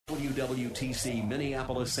WWTC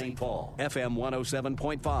Minneapolis St. Paul, FM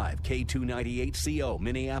 107.5, K298CO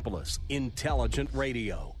Minneapolis, Intelligent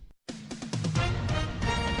Radio. At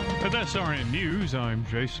SRN News, I'm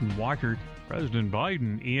Jason Weikert. President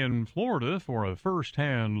Biden in Florida for a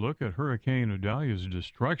first-hand look at Hurricane Idalia's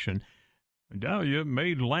destruction. Idalia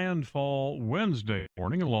made landfall Wednesday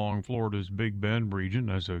morning along Florida's Big Bend region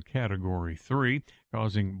as a Category 3,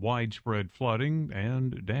 causing widespread flooding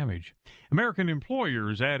and damage. American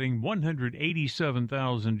employers adding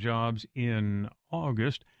 187,000 jobs in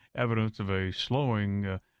August, evidence of a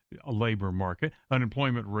slowing labor market.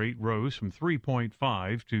 Unemployment rate rose from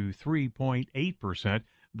 3.5 to 3.8%.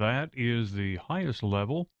 That is the highest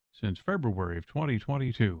level since February of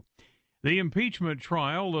 2022. The impeachment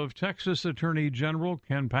trial of Texas Attorney General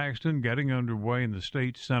Ken Paxton getting underway in the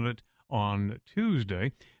state Senate on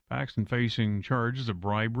Tuesday. Paxton facing charges of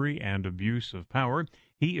bribery and abuse of power.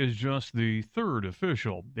 He is just the third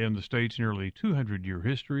official in the state's nearly 200-year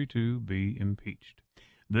history to be impeached.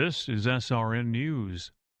 This is SRN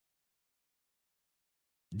News.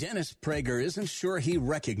 Dennis Prager isn't sure he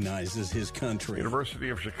recognizes his country. University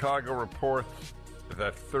of Chicago reports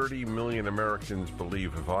that 30 million Americans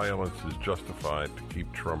believe violence is justified to keep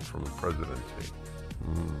Trump from the presidency.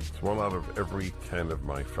 It's 1 out of every 10 of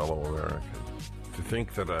my fellow Americans. To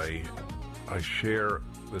think that I share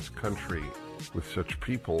this country with such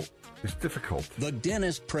people is difficult. The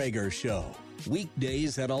Dennis Prager Show,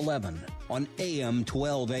 weekdays at 11 on AM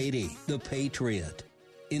 1280, The Patriot,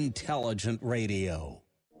 Intelligent Radio.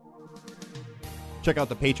 Check out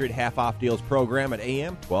the Patriot Half Off Deals program at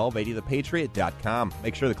am1280thepatriot.com.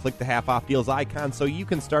 Make sure to click the Half Off Deals icon so you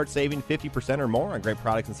can start saving 50% or more on great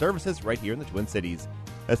products and services right here in the Twin Cities.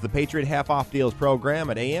 That's the Patriot Half Off Deals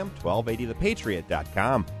program at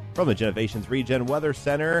am1280thepatriot.com. From the Genovations Regen Weather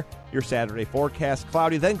Center, your Saturday forecast: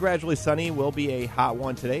 cloudy, then gradually sunny. Will be a hot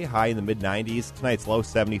one today, high in the mid-90s. Tonight's low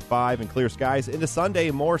 75 and clear skies. Into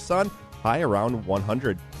Sunday, more sun, high around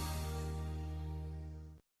 100.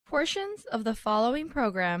 Portions of the following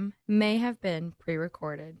program may have been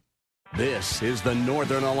pre-recorded. This is the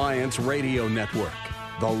Northern Alliance Radio Network,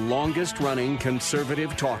 the longest-running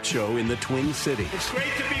conservative talk show in the Twin Cities. It's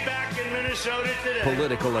great to be back in Minnesota today.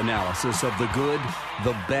 Political analysis of the good,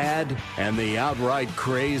 the bad, and the outright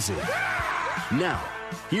crazy. Now,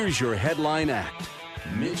 here's your headline act,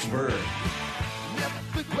 Mitch Berg.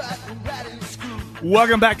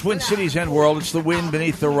 Welcome back, Twin Cities and world. It's the wind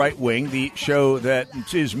beneath the right wing, the show that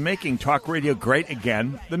is making talk radio great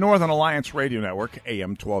again. The Northern Alliance Radio Network,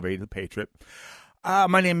 AM 1280, The Patriot.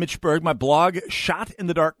 My name is Mitch Berg. My blog,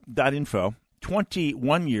 shotinthedark.info.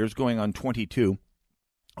 21 years, going on 22,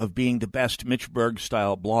 of being the best Mitch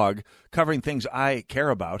Berg-style blog, covering things I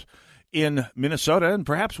care about in Minnesota and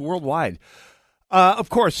perhaps worldwide. Of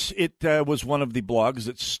course, it was one of the blogs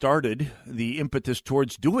that started the impetus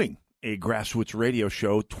towards doing a grassroots radio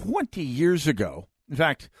show 20 years ago. In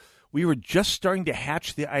fact, we were just starting to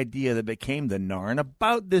hatch the idea that became the NARN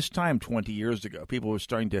about this time 20 years ago. People were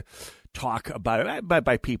starting to talk about it.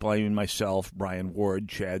 By people, I mean myself, Brian Ward,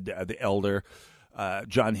 Chad the Elder,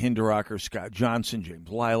 John Hinderacher, Scott Johnson, James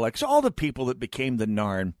Lilacs, all the people that became the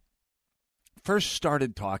NARN first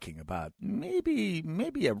started talking about maybe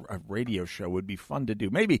a radio show would be fun to do.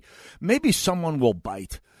 Maybe someone will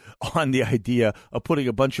bite on the idea of putting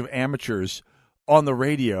a bunch of amateurs on the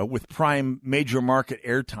radio with prime major market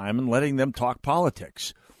airtime and letting them talk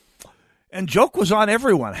politics. And joke was on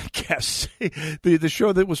everyone, I guess. The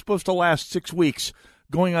show that was supposed to last 6 weeks,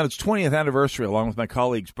 going on its 20th anniversary, along with my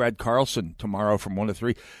colleagues Brad Carlson tomorrow from 1 to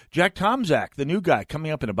 3. Jack Tomczak, the new guy,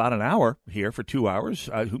 coming up in about an hour here for 2 hours.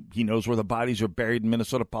 He knows where the bodies are buried in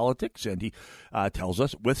Minnesota politics, and he tells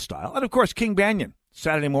us with style. And, of course, King Banyan,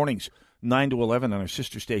 Saturday mornings, 9 to 11 on our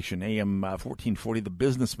sister station, AM 1440, The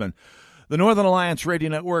Businessman. The Northern Alliance Radio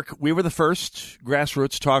Network, we were the first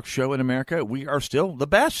grassroots talk show in America. We are still the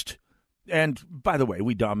best. And, by the way,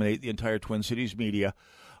 we dominate the entire Twin Cities media.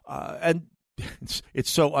 And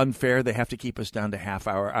it's so unfair they have to keep us down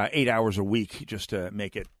to 8 hours a week just to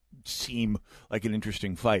make it seem like an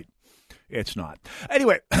interesting fight. It's not.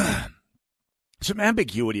 Anyway, some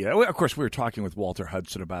ambiguity. Of course, we were talking with Walter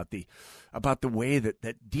Hudson about the way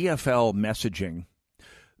that DFL messaging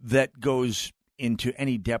that goes into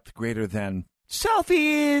any depth greater than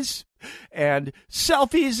selfies and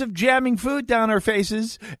selfies of jamming food down our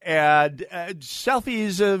faces and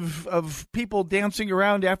selfies of people dancing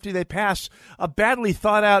around after they pass a badly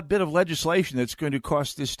thought out bit of legislation that's going to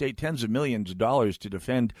cost this state tens of millions of dollars to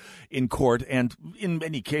defend in court and in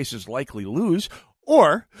many cases likely lose,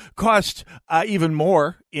 or cost even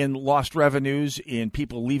more in lost revenues, in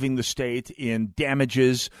people leaving the state, in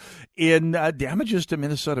damages to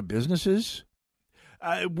Minnesota businesses.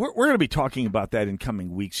 We're going to be talking about that in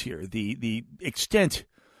coming weeks here. The extent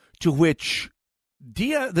to which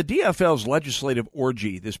the DFL's legislative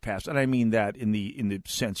orgy this past, and I mean that in the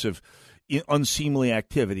sense of unseemly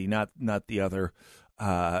activity, not the other.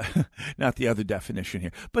 Not the other definition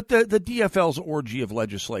here, but the DFL's orgy of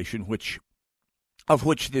legislation, of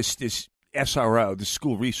which this SRO, the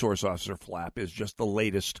school resource officer flap, is just the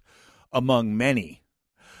latest among many.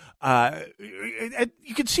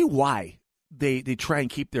 You can see why they try and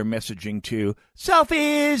keep their messaging to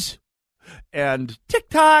selfies and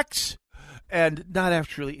TikToks and not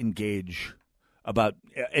actually engage about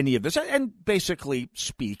any of this, and basically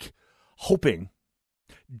speak,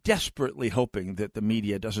 desperately hoping that the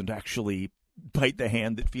media doesn't actually bite the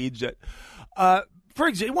hand that feeds it. For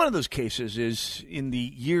example, one of those cases is in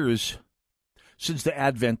the years since the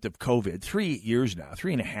advent of COVID, 3 years now,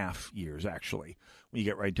 3.5 years actually, when you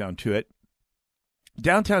get right down to it.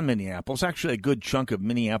 Downtown Minneapolis, actually a good chunk of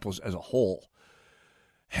Minneapolis as a whole,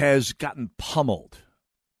 has gotten pummeled.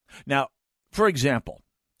 Now, for example,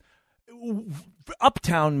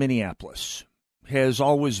 uptown Minneapolis has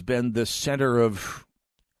always been the center of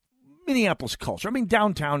Minneapolis culture. I mean,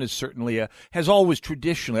 downtown is certainly has always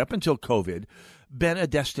traditionally, up until COVID, been a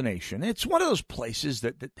destination. It's one of those places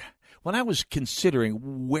that when I was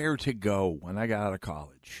considering where to go when I got out of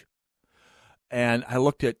college, and I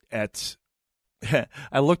looked at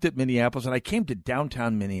Minneapolis, and I came to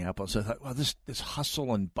downtown Minneapolis. I thought, well, this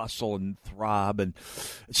hustle and bustle and throb and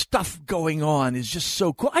stuff going on is just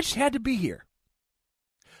so cool. I just had to be here.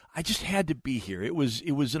 It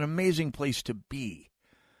was an amazing place to be.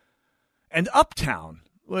 And uptown,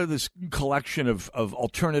 well, this collection of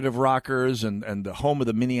alternative rockers and the home of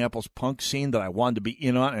the Minneapolis punk scene that I wanted to be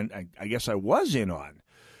in on, and I guess I was in on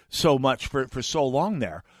so much for so long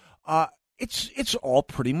there, it's all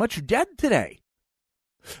pretty much dead today.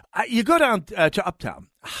 You go down to uptown,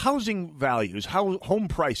 housing values, home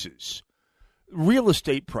prices, real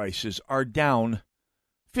estate prices are down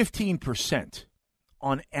 15%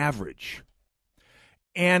 on average.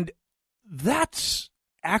 And that's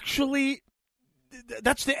the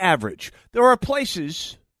average. There are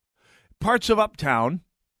parts of uptown,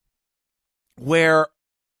 where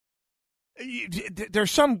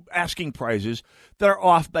there's some asking prices that are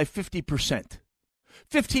off by 50%.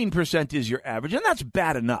 15% is your average, and that's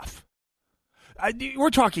bad enough.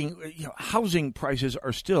 We're talking, housing prices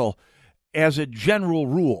are still, as a general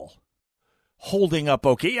rule, holding up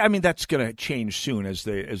okay. I mean, that's going to change soon as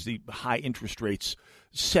the high interest rates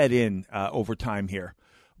set in over time here.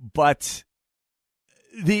 But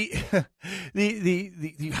the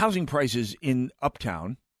housing prices in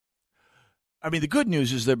uptown, I mean, the good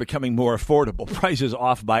news is they're becoming more affordable. Prices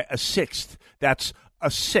off by a sixth. That's a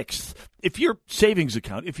sixth. If your savings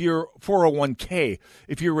account, if your 401k,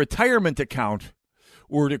 if your retirement account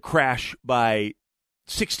were to crash by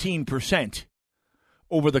 16%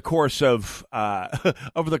 over the course of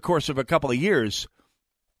a couple of years,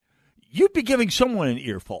 you'd be giving someone an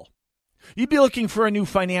earful. You'd be looking for a new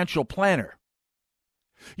financial planner.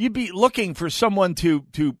 You'd be looking for someone to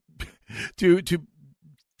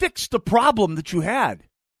fix the problem that you had.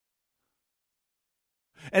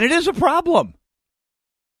 And it is a problem.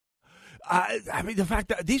 I mean, the fact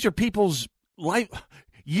that these are people's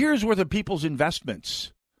years worth of people's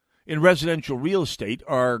investments in residential real estate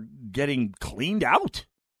are getting cleaned out.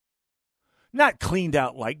 Not cleaned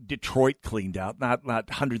out like Detroit cleaned out, not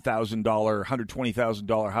 $100,000,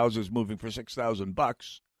 $120,000 houses moving for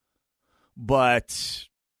 $6,000, but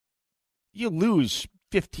you lose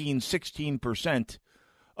 15, 16%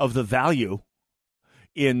 of the value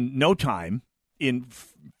in no time, in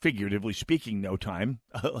figuratively speaking, no time,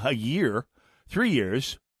 a year, 3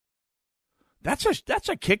 years. That's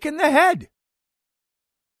a kick in the head.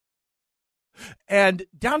 And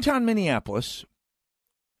downtown Minneapolis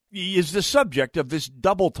is the subject of this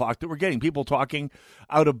double talk that we're getting, people talking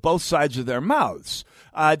out of both sides of their mouths.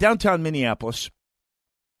 Downtown Minneapolis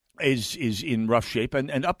is in rough shape,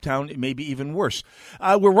 and uptown it may be even worse.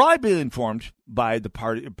 We're reliably informed by the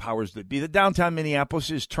powers that be that downtown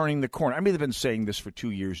Minneapolis is turning the corner. I mean, they've been saying this for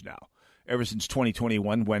 2 years now, ever since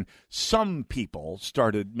 2021, when some people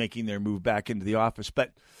started making their move back into the office.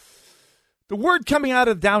 But the word coming out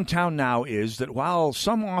of downtown now is that while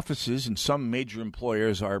some offices and some major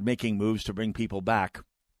employers are making moves to bring people back,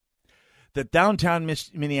 that downtown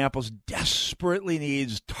Minneapolis desperately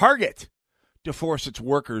needs Target to force its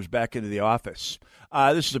workers back into the office.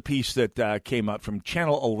 This is a piece that came out from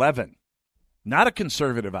Channel 11, not a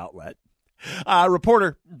conservative outlet,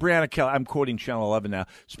 Reporter Brianna Kelly, I'm quoting Channel 11 now,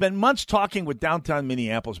 spent months talking with downtown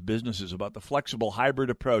Minneapolis businesses about the flexible hybrid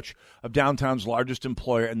approach of downtown's largest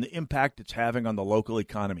employer and the impact it's having on the local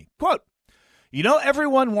economy. Quote,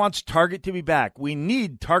 everyone wants Target to be back. We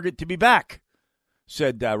need Target to be back,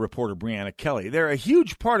 said reporter Brianna Kelly. They're a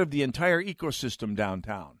huge part of the entire ecosystem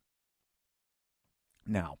downtown.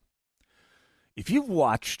 Now, if you've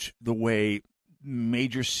watched the way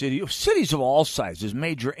major cities of all sizes,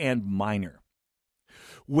 major and minor,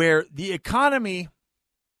 where the economy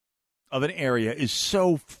of an area is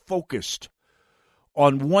so focused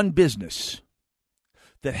on one business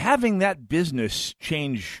that having that business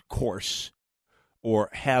change course or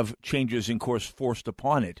have changes in course forced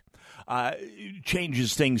upon it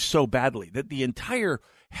changes things so badly that the entire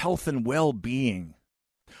health and well-being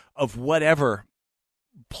of whatever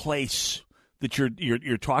place that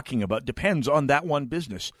you're talking about depends on that one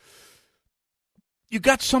business. You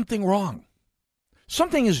got something wrong.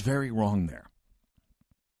 Something is very wrong there.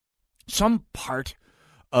 Some part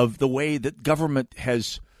of the way that government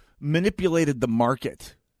has manipulated the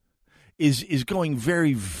market is going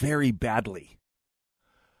very, very badly.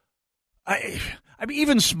 I mean,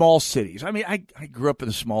 even small cities. I mean, I grew up in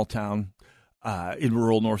a small town in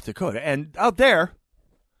rural North Dakota, and out there,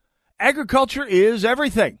 agriculture is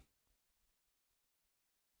everything.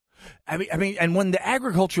 I mean, and when the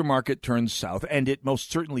agriculture market turned south, and it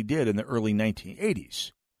most certainly did in the early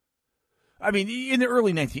 1980s. I mean, in the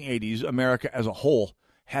early 1980s, America as a whole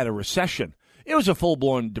had a recession. It was a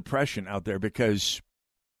full-blown depression out there because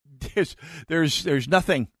there's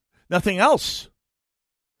nothing else.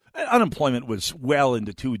 Unemployment was well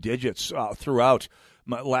into 2 digits throughout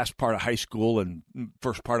my last part of high school and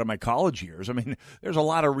first part of my college years. I mean, there's a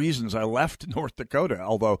lot of reasons I left North Dakota,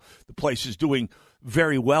 although the place is doing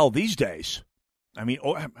very well these days. I mean,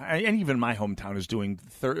 and even my hometown is doing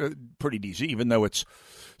pretty decent, even though it's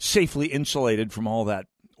safely insulated from all that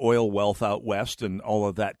oil wealth out west and all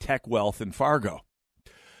of that tech wealth in Fargo.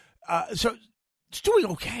 So it's doing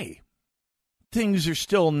okay. Things are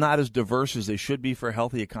still not as diverse as they should be for a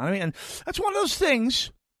healthy economy. And that's one of those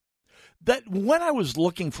things that when I was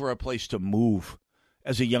looking for a place to move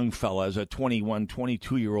as a young fella, as a 21,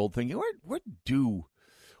 22-year-old, thinking,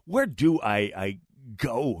 where do I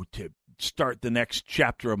go to start the next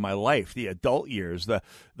chapter of my life, the adult years,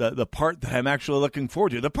 the part that I'm actually looking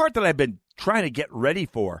forward to, the part that I've been trying to get ready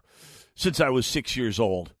for since I was 6 years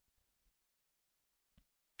old.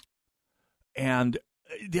 And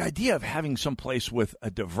the idea of having some place with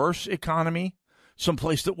a diverse economy, some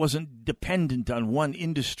place that wasn't dependent on one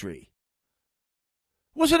industry,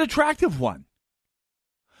 was an attractive one.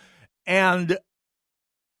 And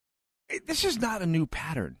this is not a new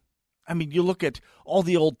pattern. I mean, you look at all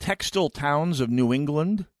the old textile towns of New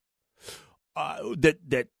England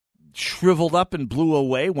that shriveled up and blew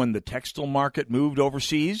away when the textile market moved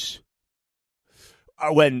overseas,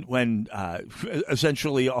 when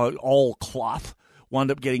essentially all cloth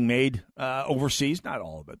wound up getting made overseas. Not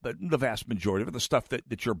all of it, but the vast majority of it, the stuff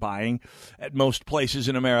that you're buying at most places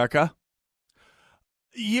in America.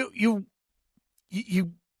 You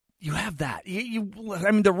have that.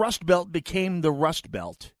 I mean, the Rust Belt became the Rust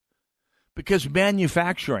Belt because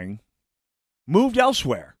manufacturing moved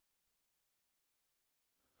elsewhere.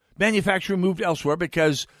 Manufacturing moved elsewhere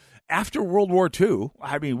because after World War II,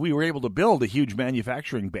 I mean, we were able to build a huge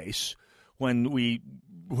manufacturing base when the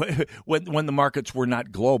markets were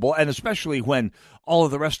not global, and especially when all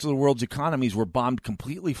of the rest of the world's economies were bombed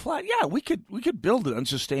completely flat. Yeah, we could build an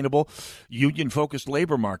unsustainable union-focused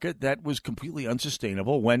labor market that was completely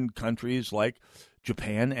unsustainable when countries like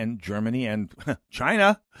Japan and Germany and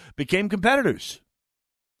China became competitors.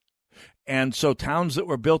 And so towns that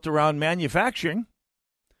were built around manufacturing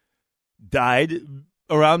died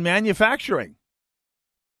around manufacturing.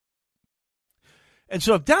 And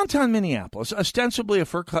so if downtown Minneapolis, ostensibly a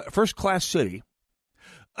first-class city,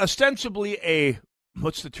 ostensibly a,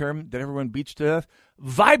 what's the term that everyone beats to death?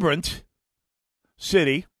 Vibrant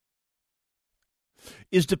city,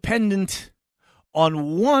 is dependent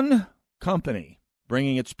on one company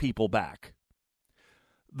bringing its people back,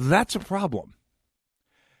 that's a problem.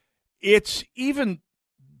 It's even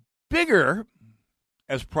bigger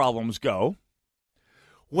as problems go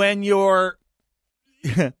when you're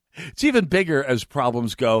it's even bigger as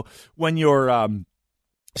problems go when your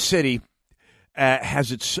city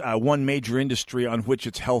has its one major industry on which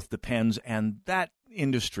its health depends, and that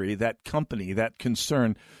industry, that company, that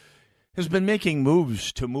concern has been making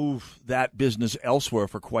moves to move that business elsewhere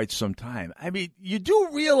for quite some time. I mean, you do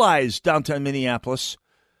realize, downtown Minneapolis,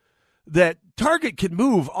 that Target can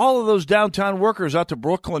move all of those downtown workers out to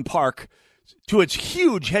Brooklyn Park to its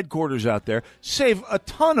huge headquarters out there, save a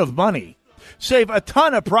ton of money, save a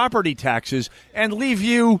ton of property taxes, and leave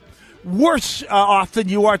you worse off than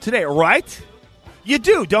you are today, right? You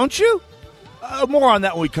do, don't you? More on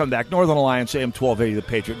that when we come back. Northern Alliance, AM 1280, The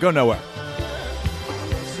Patriot. Go nowhere.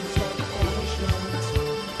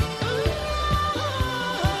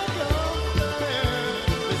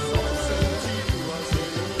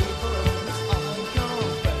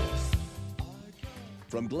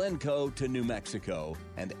 From Glencoe to New Mexico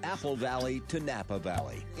and Apple Valley to Napa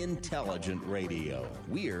Valley, intelligent radio.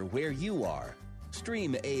 We're where you are.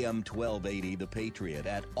 Stream AM 1280 The Patriot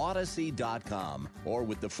at Odyssey.com or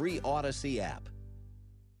with the free Odyssey app.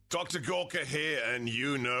 Dr. Gorka here, and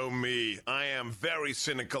you know me. I am very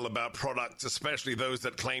cynical about products, especially those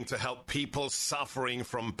that claim to help people suffering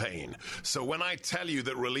from pain. So when I tell you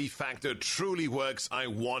that Relief Factor truly works, I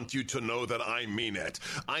want you to know that I mean it.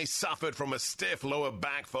 I suffered from a stiff lower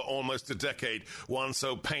back for almost a decade, one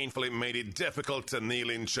so painful it made it difficult to kneel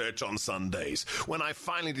in church on Sundays. When I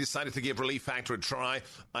finally decided to give Relief Factor a try,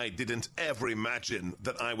 I didn't ever imagine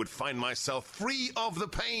that I would find myself free of the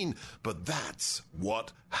pain. But that's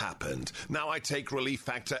what happened. Now I take Relief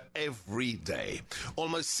Factor every day.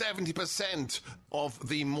 Almost 70% of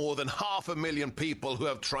the more than 500,000 people who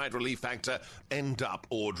have tried Relief Factor end up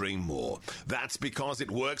ordering more. That's because it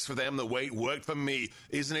works for them the way it worked for me.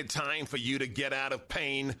 Isn't it time for you to get out of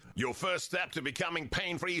pain? Your first step to becoming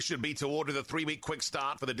pain-free should be to order the 3-week quick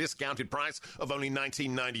start for the discounted price of only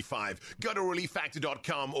 $19.95. Go to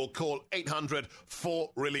ReliefFactor.com or call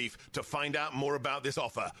 800-4RELIEF to find out more about this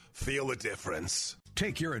offer. Feel the difference.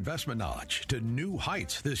 Take your investment knowledge to new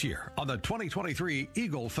heights this year on the 2023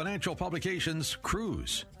 Eagle Financial Publications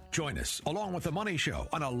Cruise. Join us along with The Money Show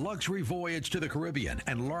on a luxury voyage to the Caribbean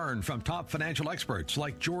and learn from top financial experts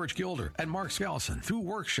like George Gilder and Mark Skousen through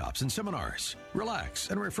workshops and seminars. Relax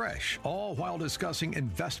and refresh, all while discussing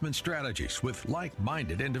investment strategies with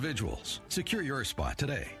like-minded individuals. Secure your spot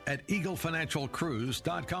today at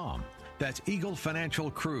EagleFinancialCruise.com. That's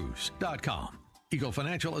EagleFinancialCruise.com. Eagle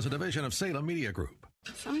Financial is a division of Salem Media Group.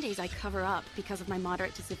 Some days I cover up because of my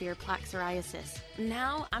moderate to severe plaque psoriasis.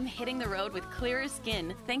 Now I'm hitting the road with clearer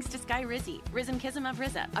skin thanks to Skyrizi, Rizumkizumab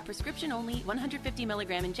Riza, a prescription-only 150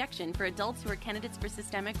 milligram injection for adults who are candidates for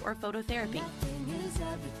systemic or phototherapy.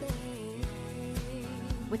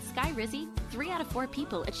 With Skyrizi, 3 out of 4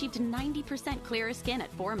 people achieved 90% clearer skin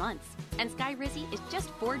at 4 months. And Skyrizi is just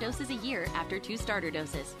 4 doses a year after 2 starter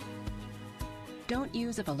doses. Don't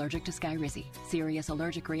use if allergic to Skyrizi. Serious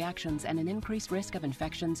allergic reactions and an increased risk of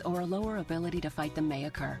infections or a lower ability to fight them may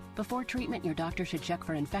occur. Before treatment, your doctor should check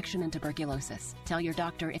for infection and tuberculosis. Tell your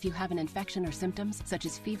doctor if you have an infection or symptoms such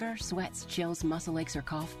as fever, sweats, chills, muscle aches, or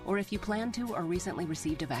cough, or if you plan to or recently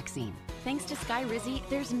received a vaccine. Thanks to Skyrizi,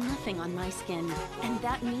 there's nothing on my skin, and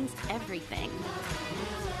that means everything.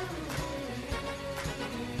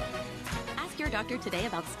 Your doctor today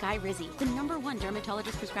about Skyrizi, the #1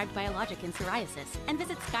 dermatologist prescribed biologic in psoriasis, and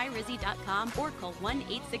visit Skyrizi.com or call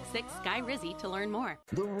 1-866-SKY-RIZI to learn more.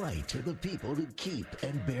 The right of the people to keep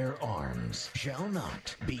and bear arms shall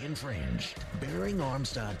not be infringed.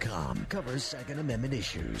 BearingArms.com covers Second Amendment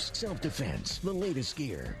issues, self-defense, the latest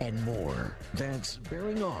gear, and more. That's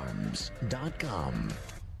BearingArms.com.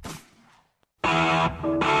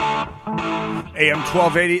 AM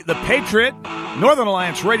 1280, The Patriot, Northern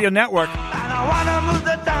Alliance Radio Network.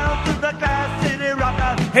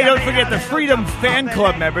 Hey, don't forget the Freedom Fan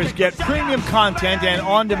Club members get premium content and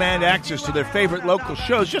on-demand access to their favorite local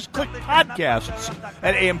shows. Just click podcasts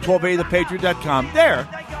at am1280thepatriot.com. There,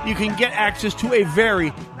 you can get access to a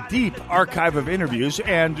very deep archive of interviews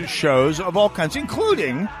and shows of all kinds,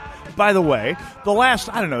 including, by the way, the last,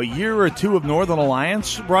 year or two of Northern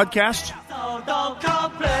Alliance broadcasts.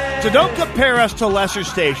 So don't compare us to lesser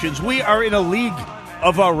stations. We are in a league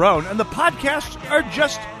of our own, and the podcasts are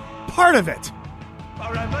just part of it.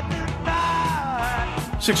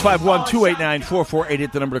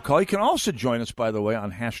 651-289-4488, the number to call. You can also join us, by the way,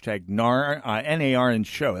 on hashtag NARN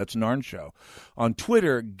Show. That's Narn Show. On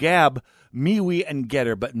Twitter, Gab, MeWe, and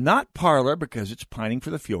Getter, but not Parler because it's pining for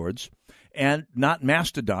the fjords, and not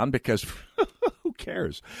Mastodon because who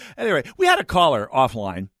cares? Anyway, we had a caller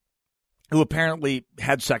offline who apparently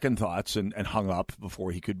had second thoughts and hung up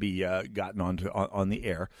before he could be gotten on the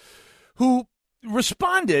air, who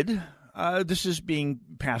responded. This is being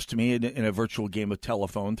passed to me in a virtual game of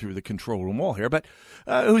telephone through the control room wall here, but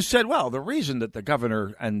who said, well, the reason that the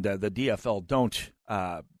governor and the DFL don't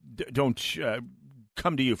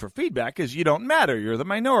come to you for feedback is you don't matter. You're the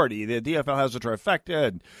minority. The DFL has a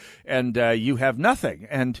trifecta, and you have nothing,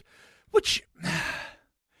 and which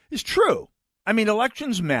is true. I mean,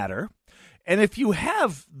 elections matter. And if you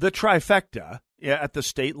have the trifecta at the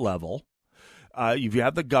state level, if you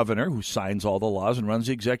have the governor who signs all the laws and runs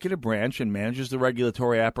the executive branch and manages the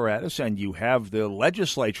regulatory apparatus, and you have the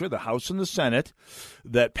legislature, the House and the Senate,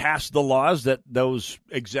 that pass the laws that those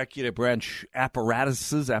executive branch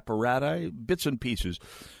apparati, bits and pieces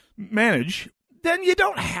manage, then you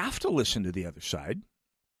don't have to listen to the other side,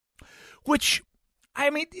 which, I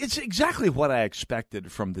mean, it's exactly what I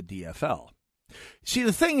expected from the DFL. See,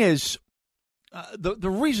 the thing is, the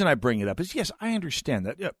reason I bring it up is, yes, I understand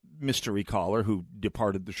that mystery caller who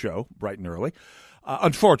departed the show bright and early,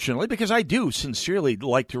 unfortunately, because I do sincerely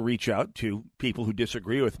like to reach out to people who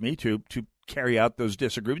disagree with me to carry out those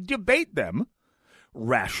disagreements, debate them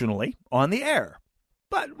rationally on the air.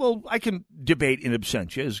 But, well, I can debate in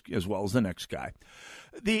absentia as well as the next guy.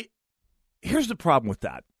 Here's the problem with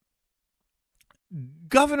that.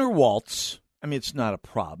 Governor Walz, I mean, it's not a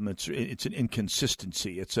problem. It's an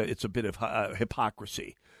inconsistency. It's a bit of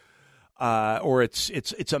hypocrisy, or it's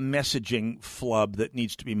a messaging flub that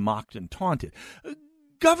needs to be mocked and taunted.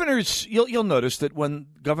 Governors, you'll notice that when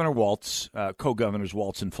Governor Walz, co-governors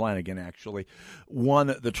Walz and Flanagan actually won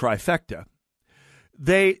the trifecta,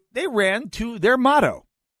 they ran to their motto,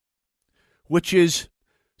 which is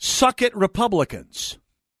 "Suck it, Republicans."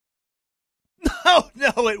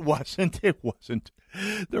 No, it wasn't. It wasn't.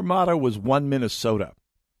 Their motto was "One Minnesota."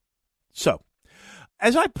 So,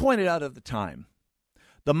 as I pointed out at the time,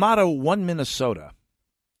 the motto "One Minnesota"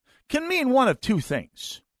 can mean one of two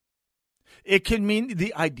things. It can mean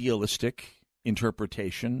the idealistic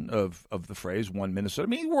interpretation of the phrase "One Minnesota." I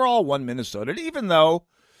mean, we're all one Minnesota, even though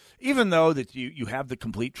that you have the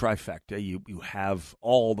complete trifecta, you have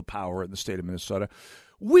all the power in the state of Minnesota.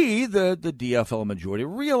 We, the DFL majority,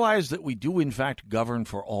 realize that we do, in fact, govern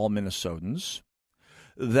for all Minnesotans,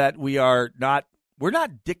 that we're not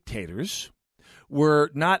dictators, we're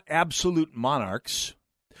not absolute monarchs.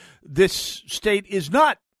 This state is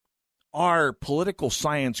not our political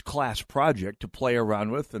science class project to play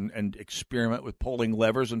around with and experiment with pulling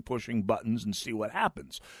levers and pushing buttons and see what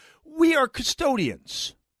happens. We are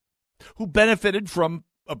custodians who benefited from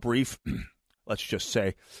a brief, let's just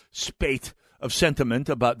say, spate of sentiment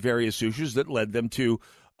about various issues that led them to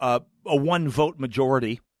a one-vote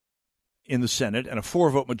majority in the Senate and a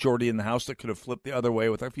 4-vote majority in the House that could have flipped the other way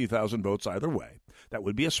with a few thousand votes either way. That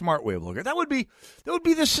would be a smart way of looking at it. That would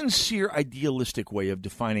be the sincere, idealistic way of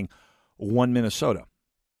defining one Minnesota.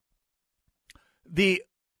 The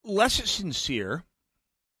less sincere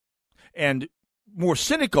and more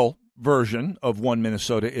cynical version of one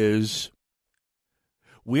Minnesota is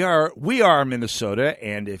we are Minnesota,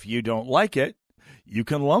 and if you don't like it, you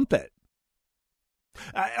can lump it.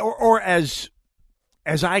 Or as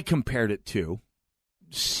I compared it to,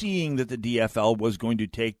 seeing that the DFL was going to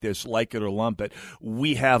take this like it or lump it,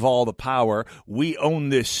 we have all the power, we own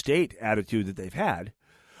this state attitude that they've had,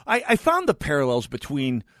 I found the parallels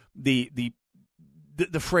between the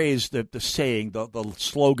phrase, the saying, the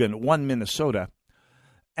slogan, "One Minnesota,"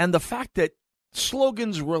 and the fact that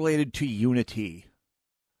slogans related to unity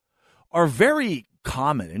are very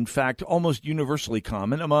common, in fact, almost universally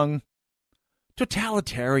common among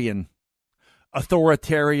totalitarian,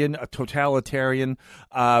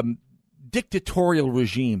 dictatorial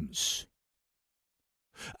regimes.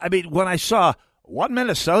 I mean, when I saw "One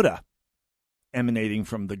Minnesota" emanating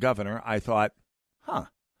from the governor, I thought, it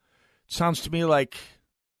sounds to me like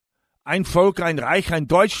 "Ein Volk, ein Reich, ein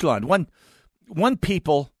Deutschland." One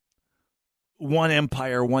people, one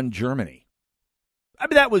empire, one Germany. I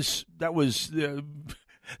mean, that was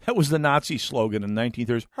the Nazi slogan in the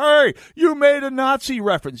 1930s. Hey, you made a Nazi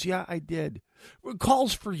reference. Yeah, I did.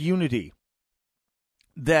 Calls for unity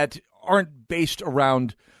that aren't based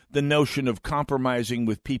around the notion of compromising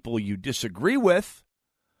with people you disagree with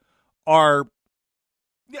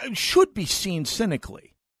should be seen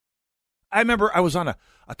cynically. I remember I was on a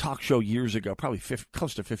talk show years ago, probably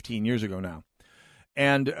close to 15 years ago now.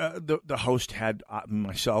 And the host had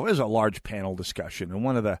myself as a large panel discussion, and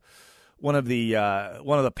one of the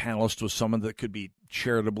panelists was someone that could be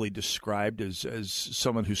charitably described as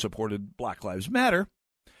someone who supported Black Lives Matter.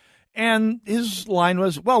 And his line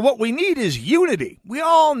was, "Well, what we need is unity. We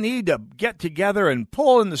all need to get together and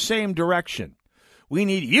pull in the same direction. We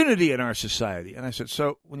need unity in our society." And I said,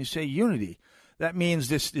 "So when you say unity, that means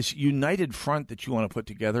this united front that you want to put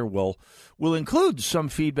together will include some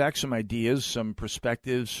feedback, some ideas, some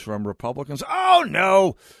perspectives from Republicans." "Oh,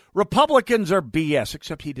 no, Republicans are BS,"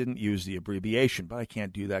 except he didn't use the abbreviation. But I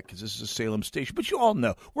can't do that because this is a Salem station. But you all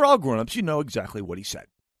know. We're all grown-ups. You know exactly what he said.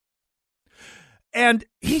 And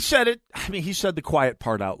he said it. I mean, he said the quiet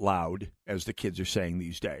part out loud, as the kids are saying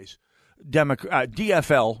these days.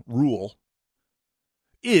 DFL rule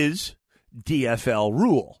is DFL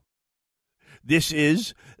rule. This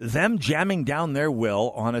is them jamming down their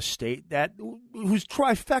will on a state whose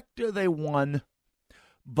trifecta they won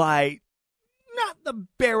by not the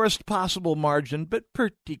barest possible margin, but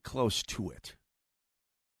pretty close to it.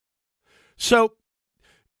 So,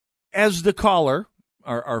 as the caller,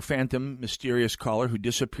 our phantom mysterious caller who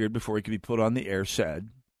disappeared before he could be put on the air said,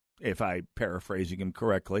 if I'm paraphrasing him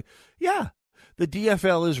correctly, yeah, the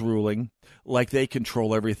DFL is ruling like they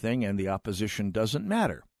control everything and the opposition doesn't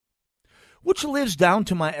matter. Which lives down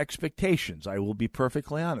to my expectations. I will be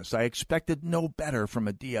perfectly honest. I expected no better from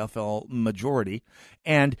a DFL majority.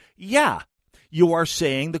 And yeah, you are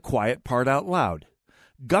saying the quiet part out loud.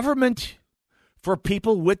 Government for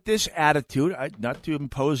people with this attitude, not to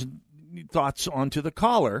impose thoughts onto the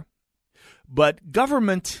caller, but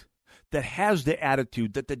government that has the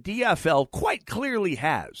attitude that the DFL quite clearly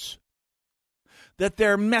has, that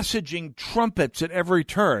they're messaging trumpets at every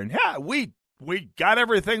turn. Yeah, we got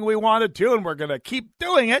everything we wanted to, and we're going to keep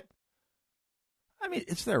doing it. I mean,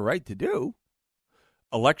 it's their right to do.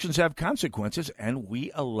 Elections have consequences, and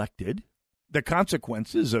we elected. The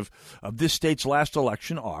consequences of this state's last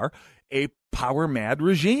election are a power-mad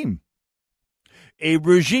regime. A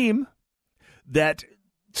regime that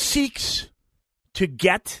seeks to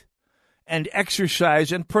get and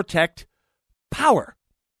exercise and protect power.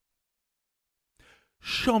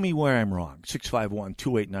 Show me where I'm wrong.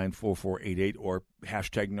 651-289-4488 or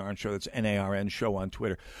hashtag Narn Show. That's NARN Show on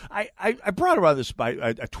Twitter. I brought around this by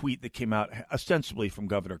a tweet that came out ostensibly from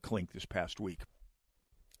Governor Klink this past week,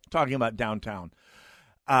 talking about downtown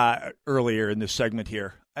earlier in this segment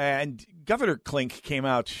here. And Governor Klink came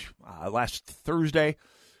out last Thursday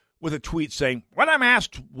with a tweet saying, when I'm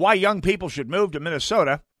asked why young people should move to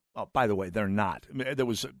Minnesota, oh, by the way, they're not.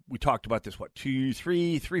 We talked about this, 4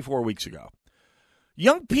 weeks ago.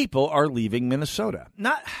 Young people are leaving Minnesota.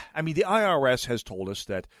 The IRS has told us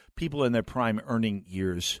that people in their prime earning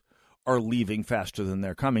years are leaving faster than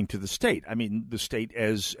they're coming to the state. I mean, the state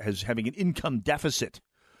as having an income deficit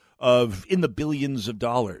of in the billions of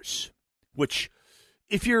dollars, which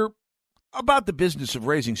if you're about the business of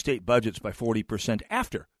raising state budgets by 40%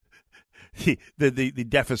 after the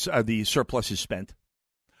deficit, the surplus is spent,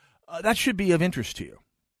 that should be of interest to you.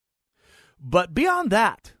 But beyond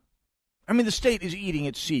that, I mean, the state is eating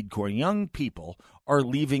its seed corn. Young people are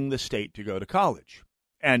leaving the state to go to college.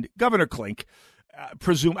 And Governor Klink, I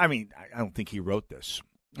don't think he wrote this,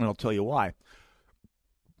 and I'll tell you why.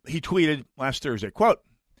 He tweeted last Thursday, quote,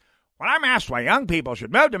 when I'm asked why young people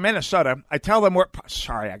should move to Minnesota, I tell them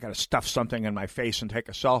sorry, I got to stuff something in my face and take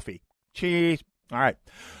a selfie. Cheese. All right.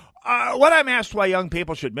 When I'm asked why young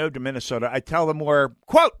people should move to Minnesota, I tell them we're,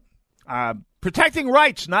 quote, protecting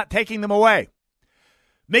rights, not taking them away.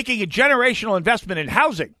 Making a generational investment in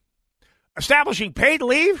housing, establishing paid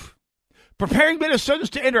leave, preparing Minnesotans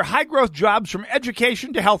to enter high-growth jobs from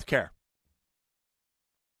education to health care.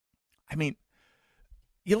 I mean,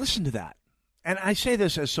 you listen to that. And I say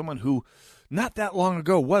this as someone who, not that long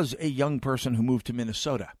ago, was a young person who moved to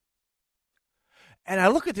Minnesota. And I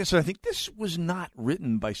look at this and I think this was not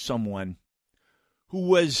written by someone who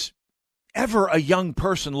was ever a young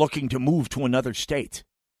person looking to move to another state.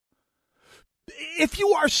 If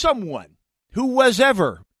you are someone who was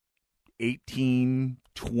ever 18,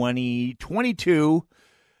 20, 22,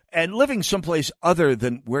 and living someplace other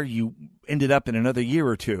than where you ended up in another year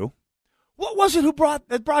or two, what was it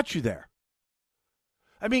that brought you there?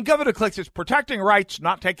 I mean, Governor Klink says protecting rights,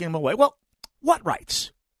 not taking them away. Well, what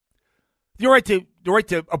rights? The right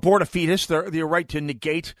to abort a fetus, the right to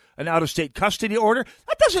negate an out-of-state custody order.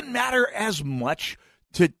 That doesn't matter as much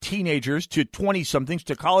to teenagers, to 20-somethings,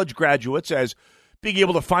 to college graduates as being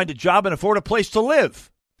able to find a job and afford a place to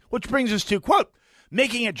live. Which brings us to, quote,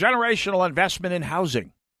 making a generational investment in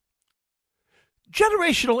housing.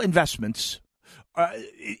 Generational investments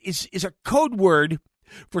is a code word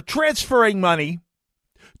for transferring money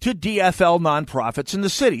to DFL nonprofits in the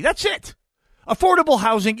city. That's it. Affordable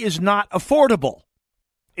housing is not affordable.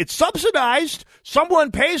 It's subsidized.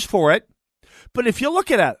 Someone pays for it. But if you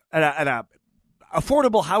look at a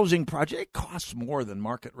affordable housing project, it costs more than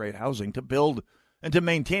market rate housing to build and to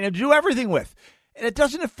maintain and to do everything with. And it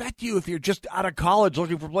doesn't affect you if you're just out of college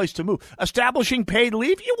looking for a place to move. Establishing paid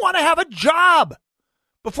leave, you want to have a job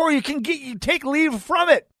before you can take leave from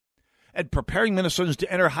it. And preparing Minnesotans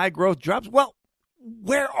to enter high-growth jobs, well,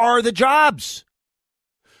 where are the jobs?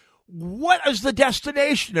 What is the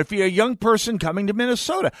destination if you're a young person coming to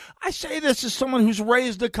Minnesota? I say this as someone who's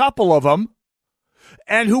raised a couple of them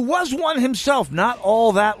and who was one himself not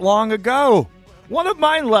all that long ago. One of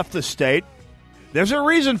mine left the state There's a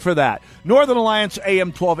reason for that. Northern Alliance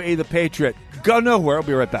AM 1280 The Patriot. Go nowhere. I'll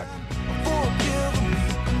be right back.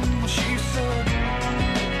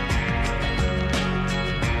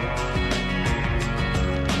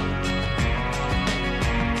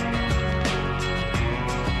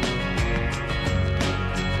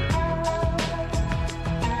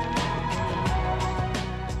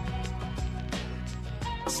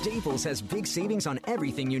 Staples has big savings on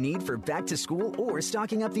everything you need for back to school or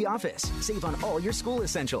stocking up the office. Save on all your school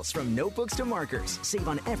essentials from notebooks to markers. Save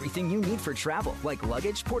on everything you need for travel, like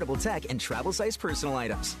luggage, portable tech, and travel-size personal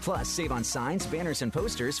items. Plus, save on signs, banners, and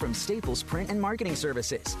posters from Staples print and marketing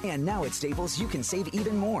services. And now at Staples, you can save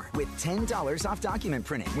even more with $10 off document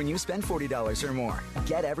printing when you spend $40 or more.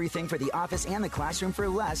 Get everything for the office and the classroom for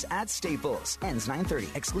less at Staples. Ends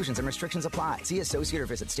 9/30. Exclusions and restrictions apply. See associate or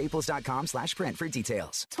visit staples.com/print for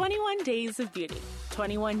details. 21 days of beauty.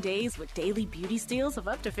 21 days with daily beauty steals of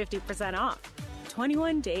up to 50% off.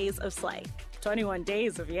 21 days of Slay. 21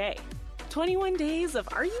 days of Yay. 21 days of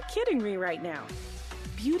Are You Kidding Me right now?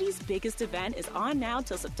 Beauty's biggest event is on now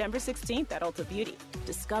till September 16th at Ulta Beauty.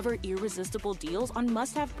 Discover irresistible deals on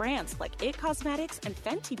must-have brands like IT Cosmetics and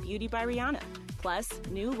Fenty Beauty by Rihanna. Plus,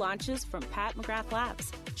 new launches from Pat McGrath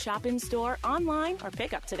Labs. Shop in store, online, or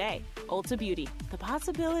pick up today. Ulta Beauty. The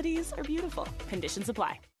possibilities are beautiful. Conditions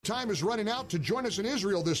apply. Time is running out. To join us in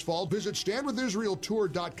Israel this fall, visit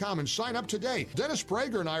StandWithIsraelTour.com and sign up today. Dennis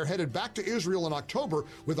Prager and I are headed back to Israel in October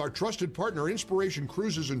with our trusted partner, Inspiration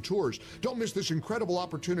Cruises and Tours. Don't miss this incredible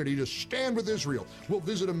opportunity to stand with Israel. We'll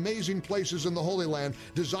visit amazing places in the Holy Land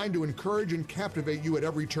designed to encourage and captivate you at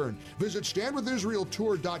every turn. Visit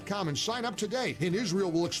StandWithIsraelTour.com and sign up today. In Israel,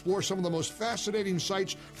 we'll explore some of the most fascinating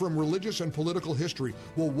sites from religious and political history.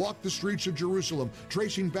 We'll walk the streets of Jerusalem,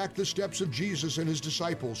 tracing back the steps of Jesus and his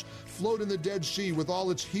disciples. Float in the Dead Sea with all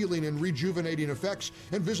its healing and rejuvenating effects,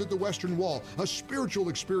 and visit the Western Wall, a spiritual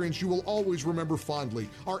experience you will always remember fondly.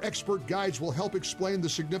 Our expert guides will help explain the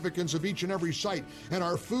significance of each and every site, and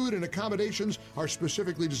our food and accommodations are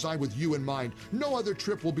specifically designed with you in mind. No other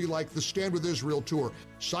trip will be like the Stand With Israel Tour.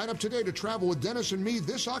 Sign up today to travel with Dennis and me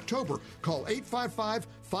this October. Call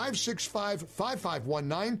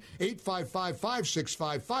 855-565-5519,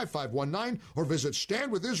 855-565-5519, or visit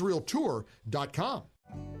StandWithIsraelTour.com.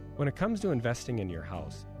 When it comes to investing in your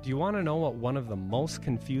house, do you want to know what one of the most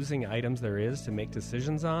confusing items there is to make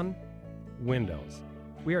decisions on? Windows.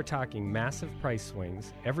 We are talking massive price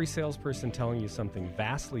swings, every salesperson telling you something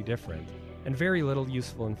vastly different, and very little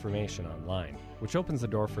useful information online, which opens the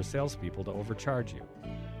door for salespeople to overcharge you.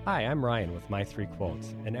 Hi, I'm Ryan with My Three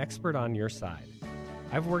Quotes, an expert on your side.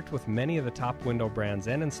 I've worked with many of the top window brands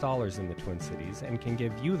and installers in the Twin Cities and can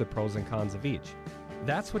give you the pros and cons of each.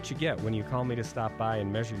 That's what you get when you call me to stop by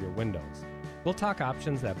and measure your windows. We'll talk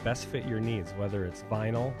options that best fit your needs, whether it's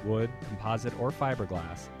vinyl, wood, composite, or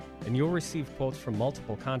fiberglass, and you'll receive quotes from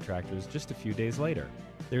multiple contractors just a few days later.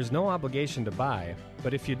 There's no obligation to buy,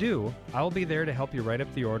 but if you do, I'll be there to help you write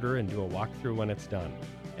up the order and do a walkthrough when it's done.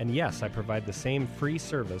 And yes, I provide the same free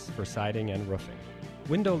service for siding and roofing.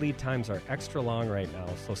 Window lead times are extra long right now,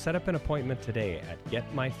 so set up an appointment today at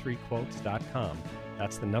getmy3quotes.com.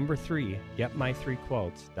 That's the number 3,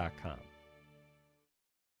 getmy3quotes.com.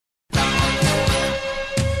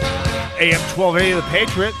 AM 1280 The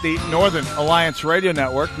Patriot, the Northern Alliance Radio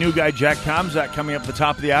Network. New guy Jack Tomczak coming up at the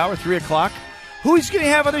top of the hour, 3 o'clock. Who he's going to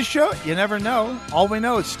have on his show? You never know. All we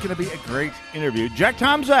know is it's going to be a great interview. Jack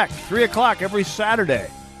Tomczak, 3 o'clock every Saturday.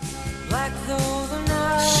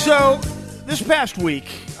 So, this past week,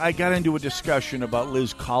 I got into a discussion about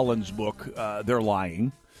Liz Collins' book, They're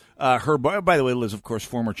Lying. By the way, Liz, of course,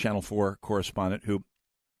 former Channel 4 correspondent who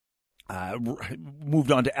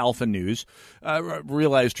moved on to Alpha News,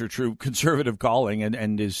 realized her true conservative calling,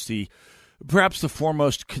 and is perhaps the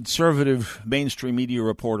foremost conservative mainstream media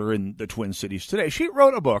reporter in the Twin Cities today. She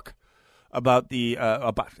wrote a book about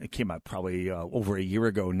it came out probably over a year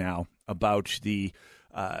ago now, about the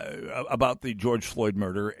George Floyd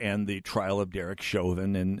murder and the trial of Derek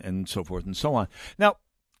Chauvin and so forth and so on. Now,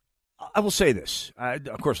 I will say this.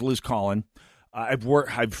 Of course, Liz Collin. I've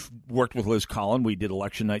worked with Liz Collin. We did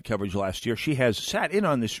election night coverage last year. She has sat in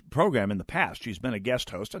on this program in the past. She's been a guest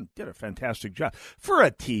host and did a fantastic job for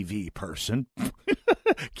a TV person.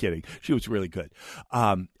 Kidding. She was really good.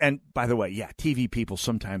 And by the way, yeah, TV people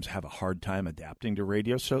sometimes have a hard time adapting to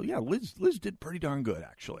radio. So yeah, Liz did pretty darn good,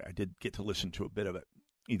 actually. I did get to listen to a bit of it,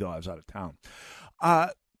 even though I was out of town.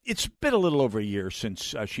 It's been a little over a year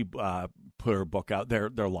since she put her book out. They're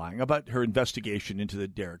lying about her investigation into the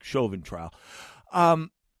Derek Chauvin trial. And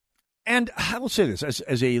I will say this,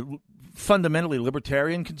 as a fundamentally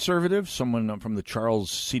libertarian conservative, someone from the Charles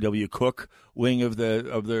C.W. Cook wing of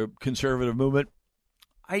the conservative movement,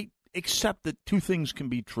 I accept that two things can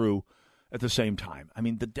be true at the same time. I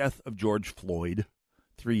mean, the death of George Floyd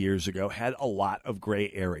 3 years ago had a lot of gray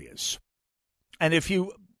areas. And if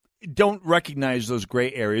you don't recognize those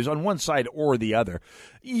gray areas on one side or the other,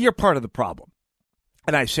 you're part of the problem.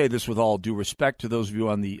 And I say this with all due respect to those of you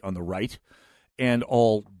on the right, and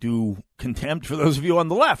all due contempt for those of you on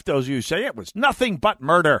the left, those of you who say it was nothing but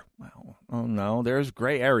murder. Well, oh no, there's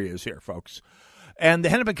gray areas here, folks. And the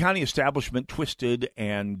Hennepin County establishment twisted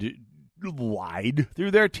and lied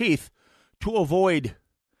through their teeth to avoid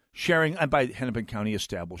sharing, and by Hennepin County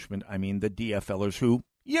establishment, I mean the DFLers who,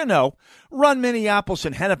 run Minneapolis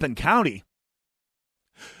and Hennepin County,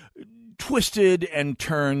 twisted and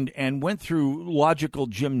turned and went through logical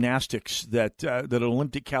gymnastics that an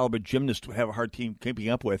Olympic caliber gymnast would have a hard time keeping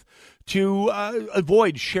up with to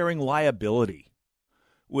avoid sharing liability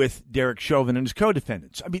with Derek Chauvin and his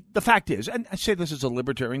co-defendants. I mean, the fact is, and I say this as a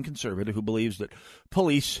libertarian conservative who believes that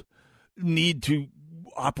police need to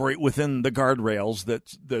operate within the guardrails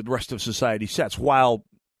that the rest of society sets while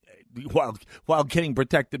getting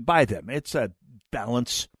protected by them. It's a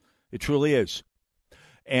balance. It truly is.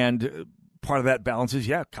 And part of that balance is,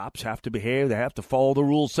 cops have to behave. They have to follow the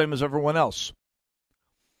rules, same as everyone else.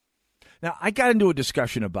 Now, I got into a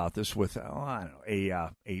discussion about this with,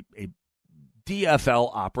 a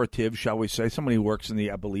DFL operative, shall we say, somebody who works in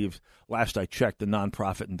the, I believe, last I checked, the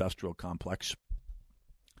nonprofit industrial complex,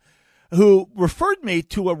 who referred me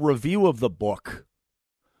to a review of the book.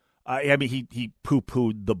 He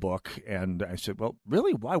poo-pooed the book, and I said, well,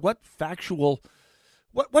 really? Why? What facts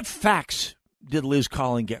did Liz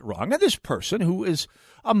Collin get wrong? Now, this person, who is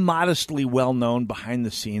a modestly well-known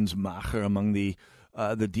behind-the-scenes macher among the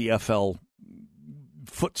DFL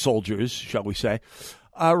foot soldiers, shall we say,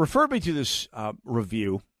 referred me to this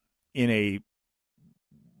review in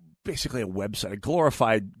basically a website, a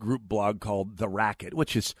glorified group blog called The Racket,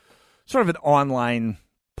 which is sort of an online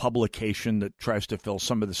publication that tries to fill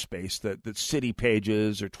some of the space that City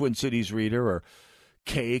Pages or Twin Cities Reader or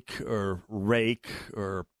Cake or Rake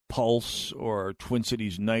or Pulse or Twin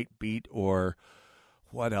Cities Night Beat or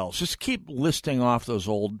what else? Just keep listing off those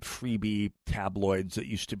old freebie tabloids that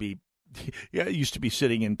used to be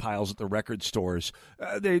sitting in piles at the record stores.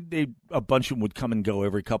 A bunch of them would come and go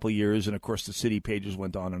every couple of years, and of course the City Pages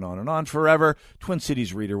went on and on and on forever. Twin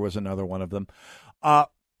Cities Reader was another one of them.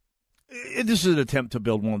 This is an attempt to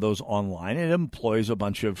build one of those online. It employs a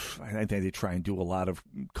bunch of, I think they try and do a lot of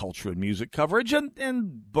culture and music coverage and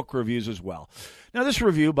book reviews as well. Now, this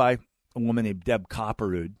review by a woman named Deb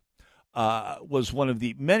Copperwood was one of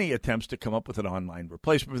the many attempts to come up with an online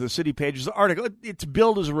replacement for the City Pages article. It's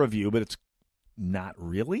billed as a review, but it's not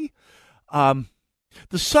really. The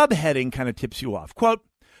subheading kind of tips you off. Quote,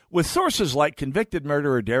 with sources like convicted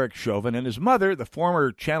murderer Derek Chauvin and his mother, the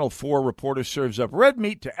former Channel 4 reporter serves up red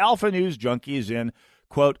meat to Alpha News junkies in,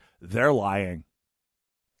 quote, they're lying.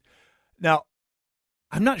 Now,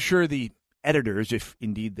 I'm not sure the editors, if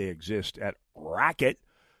indeed they exist, at Racket,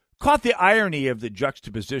 caught the irony of the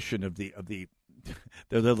juxtaposition of their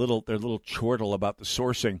little chortle about the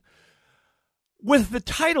sourcing with the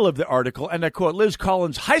title of the article, and I quote, Liz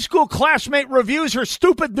Collin's high school classmate reviews her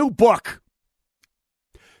stupid new book.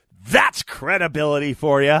 That's credibility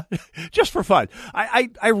for you. Just for fun.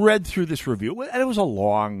 I read through this review, and it was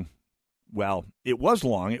it was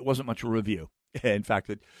long. It wasn't much of a review. In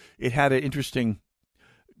fact, it had an interesting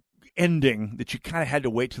ending that you kind of had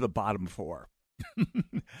to wait to the bottom for.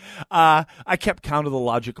 I kept count of the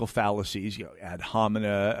logical fallacies, ad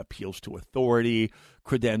hominem, appeals to authority,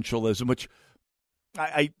 credentialism, which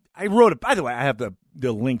I wrote. By the way, I have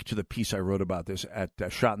the link to the piece I wrote about this at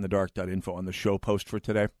shotinthedark.info on the show post for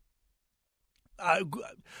today. I'm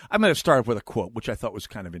going to start with a quote, which I thought was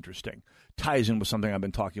kind of interesting. Ties in with something I've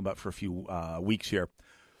been talking about for a few weeks here.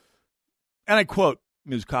 And I quote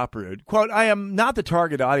Ms. Copperwood, quote, I am not the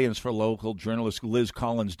target audience for local journalist Liz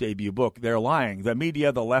Collins' debut book, They're Lying, The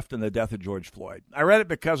Media, the Left, and the Death of George Floyd. I read it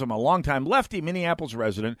because I'm a longtime lefty Minneapolis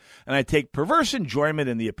resident, and I take perverse enjoyment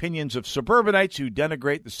in the opinions of suburbanites who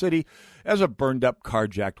denigrate the city as a burned-up,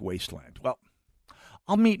 carjacked wasteland. Well,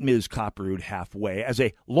 I'll meet Ms. Copperwood halfway. As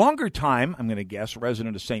a longer time, I'm going to guess,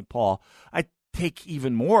 resident of St. Paul, I take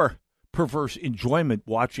even more perverse enjoyment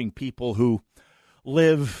watching people who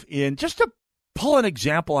live in, just to pull an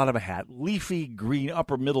example out of a hat, leafy green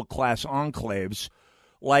upper middle class enclaves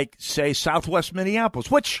like, say, Southwest Minneapolis,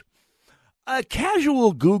 which a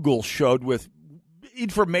casual Google showed with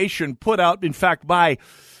information put out, in fact, by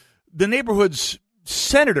the neighborhood's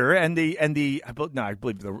senator and I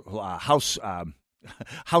believe the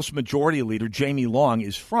House Majority Leader Jamie Long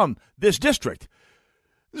is from this district.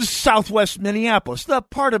 southwest Minneapolis, the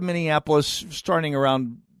part of Minneapolis starting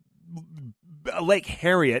around Lake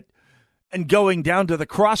Harriet and going down to the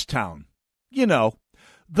crosstown. You know,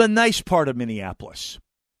 the nice part of Minneapolis.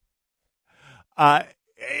 A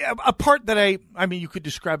part that I mean, you could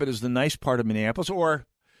describe it as the nice part of Minneapolis, or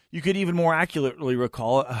you could even more accurately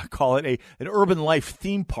call it an urban life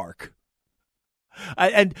theme park.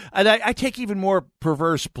 And I take even more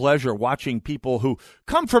perverse pleasure watching people who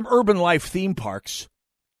come from urban life theme parks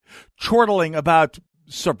chortling about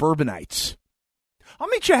suburbanites. I'll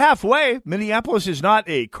meet you halfway. Minneapolis is not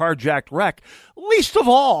a carjacked wreck, least of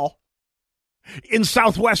all in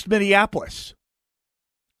southwest Minneapolis.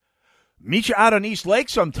 Meet you out on East Lake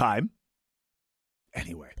sometime.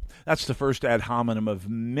 Anyway, that's the first ad hominem of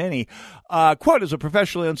many. Quote, as a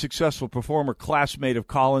professionally unsuccessful performer, classmate of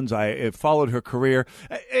Collins, I followed her career.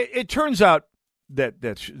 It turns out that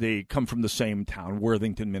they come from the same town,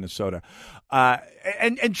 Worthington, Minnesota.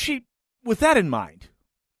 And she, with that in mind,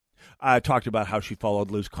 talked about how she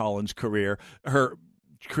followed Liz Collins' career, her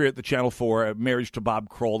career at the Channel 4, marriage to Bob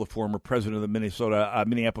Kroll, the former president of the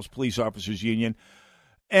Minneapolis Police Officers Union.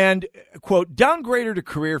 And, quote, downgraded her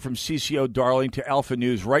career from CCO darling to Alpha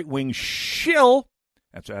News right-wing shill,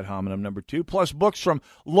 that's ad hominem number 2, plus books from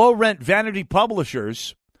low-rent vanity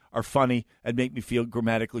publishers are funny and make me feel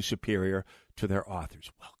grammatically superior to their authors.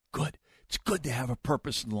 Well, good. It's good to have a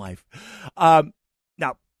purpose in life.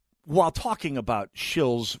 Now, while talking about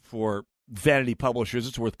shills for vanity publishers,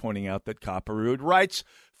 it's worth pointing out that Copperwood writes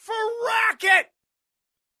for Racket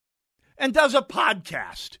and does a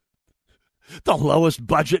podcast. The lowest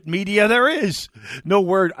budget media there is. No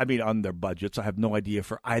word, I mean, on their budgets. I have no idea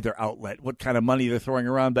for either outlet what kind of money they're throwing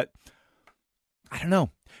around, but I don't know.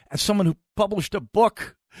 As someone who published a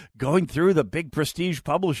book, going through the big prestige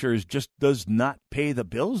publishers just does not pay the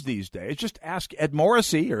bills these days. Just ask Ed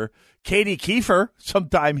Morrissey or Katie Kiefer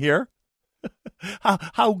sometime here.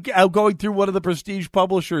 how going through one of the prestige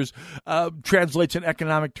publishers translates in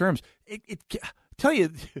economic terms. Tell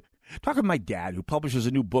you, talking to my dad, who publishes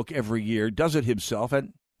a new book every year, does it himself,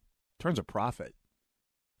 and turns a profit.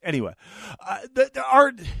 Anyway,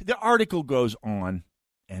 the article goes on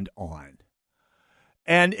and on.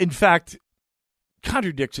 And, in fact,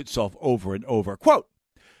 contradicts itself over and over. Quote,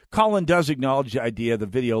 Colin does acknowledge the idea the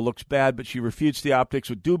video looks bad, but she refutes the optics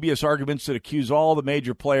with dubious arguments that accuse all the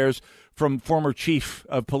major players, from former chief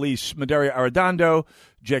of police Medaria Arredondo,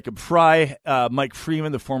 Jacob Fry, Mike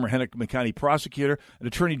Freeman, the former Hennepin County prosecutor, and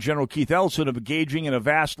Attorney General Keith Ellison, of engaging in a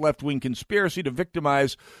vast left-wing conspiracy to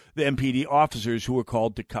victimize the MPD officers who were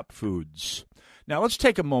called to cup foods. Now, let's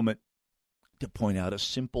take a moment to point out a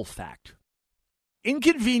simple fact,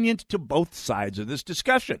 inconvenient to both sides of this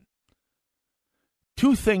discussion.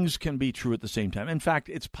 Two things can be true at the same time. In fact,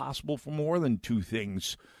 it's possible for more than two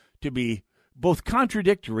things to be both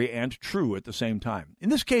contradictory and true at the same time. In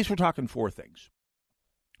this case, we're talking four things.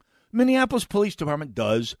 Minneapolis Police Department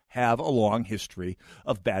does have a long history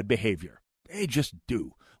of bad behavior. They just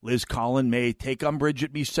do. Liz Collin may take umbrage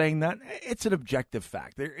at me saying that. It's an objective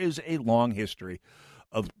fact. There is a long history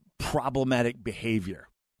of problematic behavior.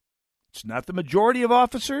 It's not the majority of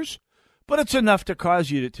officers, but it's enough to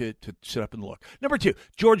cause you to sit up and look. Number two,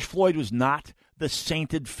 George Floyd was not the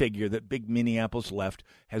sainted figure that big Minneapolis left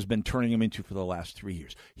has been turning him into for the last 3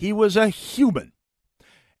 years. He was a human.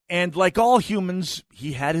 And like all humans,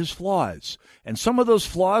 he had his flaws. And some of those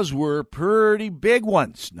flaws were pretty big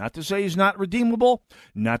ones. Not to say he's not redeemable.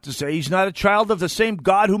 Not to say he's not a child of the same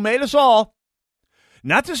God who made us all.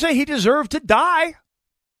 Not to say he deserved to die.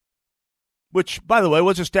 Which, by the way,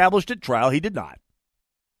 was established at trial. He did not.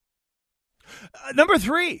 Number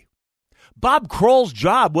three, Bob Kroll's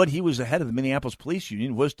job when he was the head of the Minneapolis Police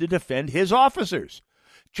Union was to defend his officers.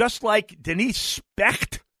 Just like Denise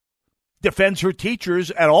Specht defends her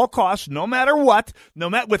teachers at all costs, no matter what,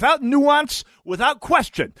 without nuance, without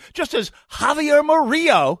question. Just as Javier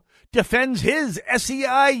Murillo defends his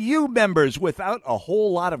SEIU members without a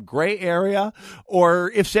whole lot of gray area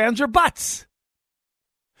or ifs, ands, or buts.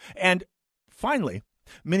 And finally,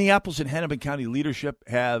 Minneapolis and Hennepin County leadership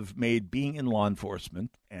have made being in law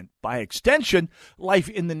enforcement, and by extension, life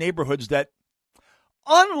in the neighborhoods that,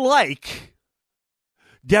 unlike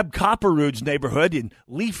Deb Copperwood's neighborhood in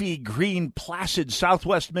leafy, green, placid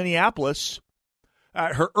southwest Minneapolis,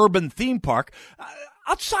 her urban theme park,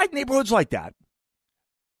 outside neighborhoods like that,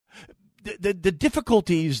 the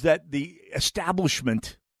difficulties that the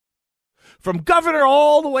establishment, from governor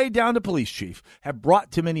all the way down to police chief, have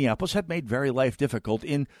brought to Minneapolis have made very life difficult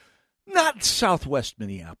in not southwest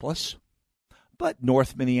Minneapolis, but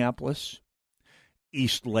North Minneapolis,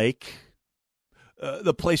 East Lake,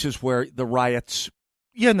 the places where the riots,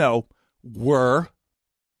 were.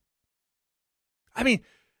 I mean,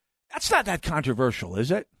 that's not that controversial,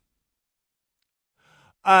 is it?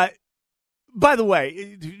 By the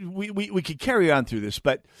way, we could carry on through this,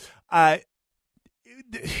 but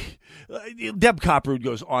Deb Copperwood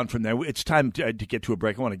goes on from there. It's time to get to a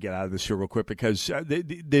break. I want to get out of this here real quick because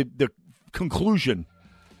the conclusion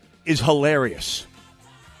is hilarious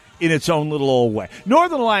in its own little old way.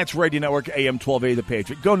 Northern Alliance Radio Network, AM 1280 The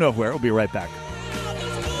Patriot. Go nowhere. We'll be right back.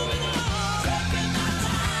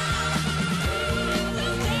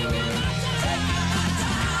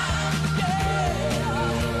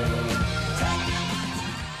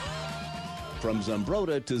 From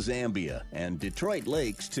Zumbrota to Zambia and Detroit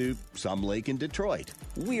Lakes to some lake in Detroit,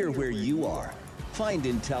 we're where you are. Find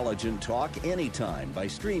intelligent talk anytime by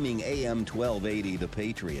streaming AM 1280 The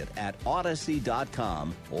Patriot at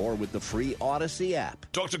Odyssey.com or with the free Odyssey app.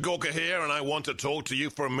 Dr. Gorka here, and I want to talk to you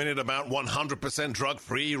for a minute about 100%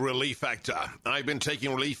 drug-free Relief Factor. I've been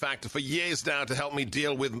taking Relief Factor for years now to help me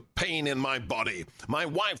deal with pain in my body. My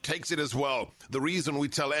wife takes it as well. The reason we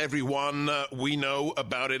tell everyone we know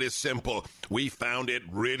about it is simple. We found it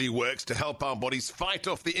really works to help our bodies fight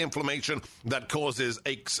off the inflammation that causes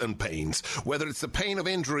aches and pains. Whether it's the pain of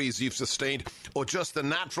injuries you've sustained or just the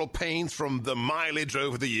natural pains from the mileage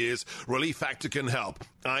over the years, Relief Factor can help.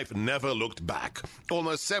 I've never looked back.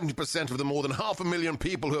 Almost 70% of the more than 500,000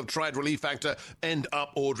 people who have tried Relief Factor end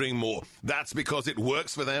up ordering more. That's because it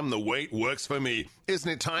works for them the way it works for me.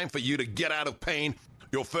 Isn't it time for you to get out of pain?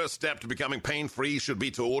 Your first step to becoming pain-free should be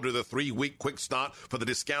to order the 3-week quick start for the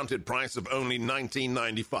discounted price of only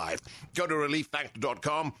 $19.95. Go to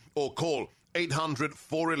ReliefFactor.com or call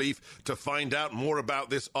 800-4RELIEF to find out more about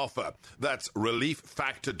this offer. That's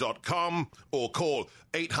ReliefFactor.com or call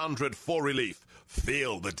 800-4RELIEF.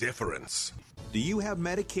 Feel the difference. Do you have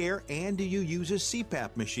Medicare and do you use a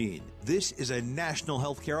CPAP machine? This is a national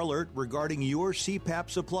healthcare alert regarding your CPAP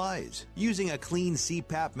supplies. Using a clean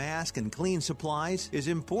CPAP mask and clean supplies is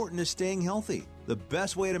important to staying healthy. The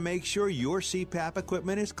best way to make sure your CPAP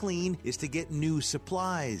equipment is clean is to get new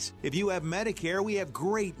supplies. If you have Medicare, we have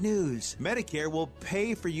great news. Medicare will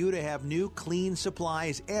pay for you to have new clean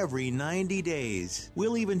supplies every 90 days.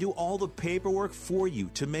 We'll even do all the paperwork for you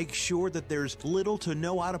to make sure that there's little to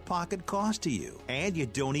no out-of-pocket cost to you. And you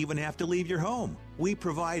don't even have to leave your home. We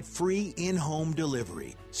provide free in-home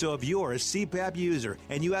delivery. So if you're a CPAP user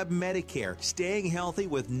and you have Medicare, staying healthy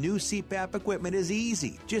with new CPAP equipment is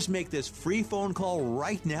easy. Just make this free phone call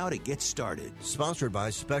right now to get started. Sponsored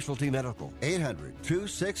by Specialty Medical.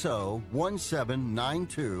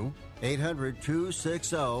 800-260-1792.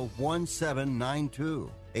 800-260-1792.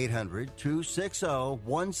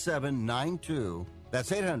 800-260-1792.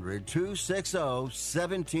 That's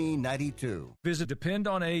 800-260-1792. Visit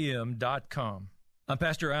dependonam.com. I'm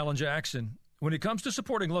Pastor Alan Jackson. When it comes to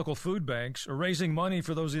supporting local food banks or raising money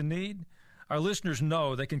for those in need, our listeners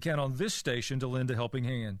know they can count on this station to lend a helping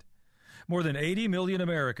hand. More than 80 million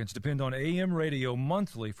Americans depend on AM radio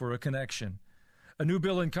monthly for a connection. A new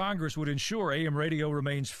bill in Congress would ensure AM radio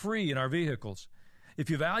remains free in our vehicles. If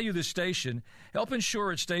you value this station, help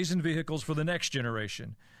ensure it stays in vehicles for the next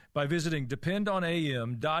generation by visiting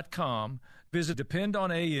dependonam.com. Visit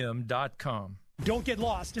dependonam.com. Don't get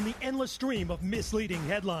lost in the endless stream of misleading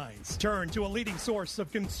headlines. Turn to a leading source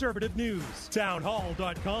of conservative news.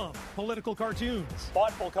 Townhall.com. Political cartoons,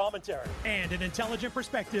 thoughtful commentary, and an intelligent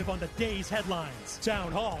perspective on the day's headlines.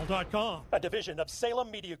 Townhall.com, a division of Salem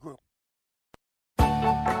Media Group.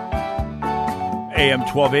 AM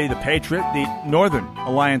 1280, The Patriot, the Northern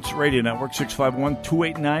Alliance Radio Network,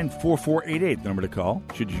 651-289-4488, the number to call,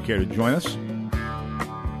 should you care to join us.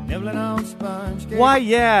 Why,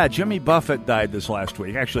 yeah, Jimmy Buffett died this last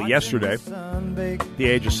week, actually yesterday, at the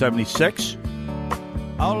age of 76.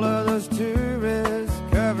 All of those tourists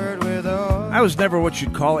covered with oil. I was never what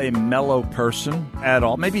you'd call a mellow person at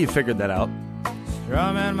all. Maybe you figured that out.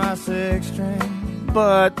 Strumming my six string.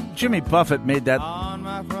 But Jimmy Buffett made that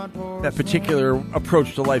particular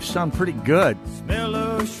approach to life sound pretty good. Smell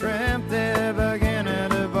those shrimp, they're beginning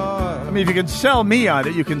to boil. I mean, if you can sell me on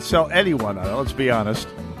it, you can sell anyone on it, let's be honest.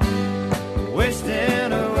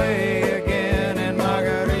 Wasting away again in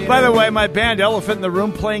Margarita. By the way, my band Elephant in the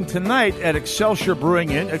Room playing tonight at Excelsior Brewing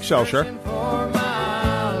in Excelsior.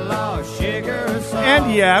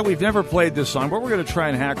 And yeah, we've never played this song, but we're going to try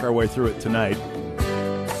and hack our way through it tonight.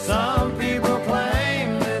 Some people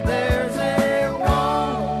claim that there's a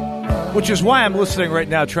wall. Which is why I'm listening right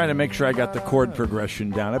now, trying to make sure I got the chord progression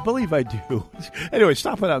down. I believe I do. Anyway,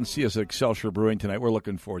 stop it out and see us at Excelsior Brewing tonight. We're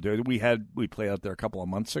looking forward to it. We played out there a couple of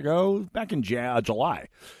months ago, back in July.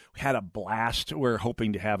 We had a blast. We're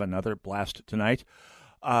hoping to have another blast tonight.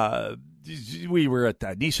 We were at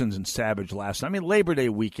Neeson's and Savage last night. I mean, Labor Day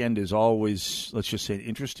weekend is always, let's just say, an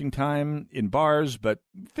interesting time in bars, but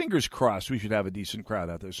fingers crossed we should have a decent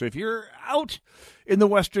crowd out there. So if you're out in the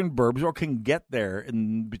Western Burbs or can get there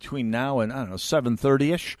in between now and,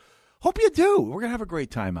 7:30-ish, hope you do. We're going to have a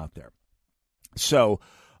great time out there. So,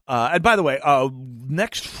 and by the way,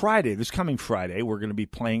 next Friday, this coming Friday, we're going to be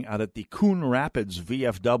playing out at the Coon Rapids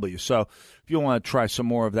VFW. So if you want to try some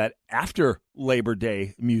more of that after Labor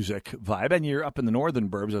Day music vibe, and you're up in the northern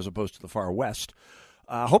burbs as opposed to the far west,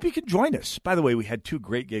 hope you can join us. By the way, we had 2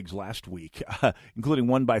 great gigs last week, including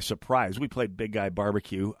one by surprise. We played Big Guy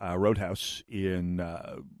Barbecue Roadhouse in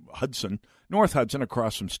North Hudson,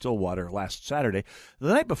 across from Stillwater last Saturday.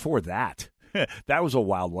 The night before that, that was a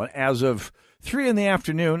wild one. As of 3 in the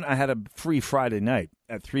afternoon, I had a free Friday night.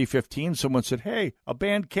 At 3:15, someone said, "Hey, a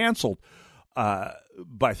band canceled."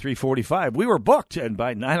 By 3:45, we were booked, and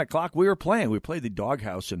by 9 o'clock, we were playing. We played the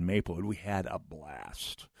Doghouse in Maplewood. We had a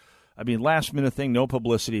blast. I mean, last-minute thing, no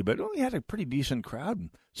publicity, but we had a pretty decent crowd. And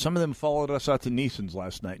some of them followed us out to Neeson's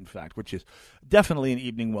last night, in fact, which is definitely an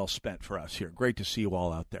evening well spent for us here. Great to see you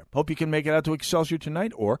all out there. Hope you can make it out to Excelsior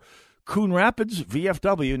tonight or Coon Rapids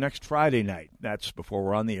VFW next Friday night. That's before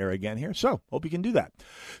we're on the air again here, so hope you can do that.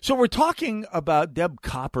 So we're talking about Deb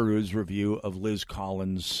Copperwood's review of Liz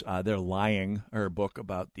Collins, They're Lying, her book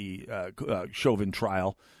about the Chauvin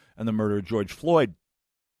trial and the murder of George Floyd.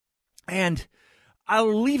 And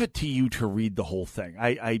I'll leave it to you to read the whole thing.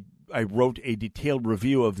 I wrote a detailed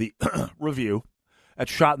review of the review at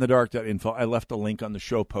shotinthedark.info. I left a link on the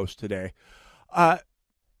show post today. And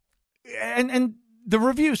the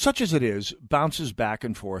review, such as it is, bounces back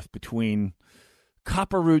and forth between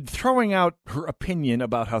Copperwood throwing out her opinion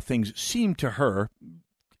about how things seem to her,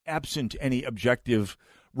 absent any objective,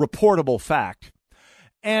 reportable fact,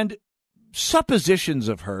 and suppositions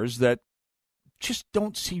of hers that just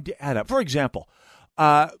don't seem to add up. For example,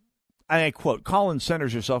 I quote, Collins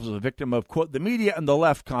centers herself as a victim of, quote, the media and the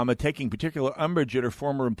left, taking particular umbrage at her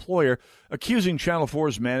former employer, accusing Channel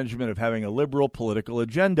 4's management of having a liberal political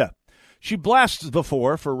agenda. She blasts the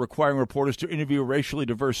Four for requiring reporters to interview racially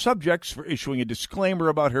diverse subjects, for issuing a disclaimer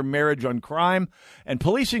about her marriage on crime and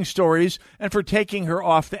policing stories, and for taking her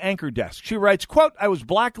off the anchor desk. She writes, quote, I was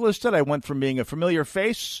blacklisted. I went from being a familiar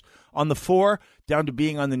face on the Four down to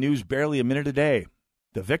being on the news barely a minute a day.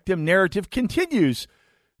 The victim narrative continues,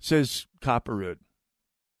 says Copperwood.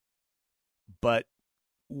 But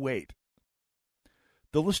wait.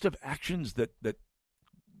 The list of actions that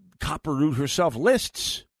Copperwood herself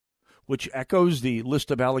lists, which echoes the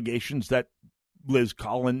list of allegations that Liz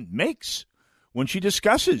Collins makes when she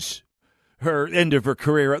discusses her end of her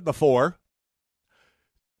career at the Four,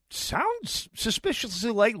 sounds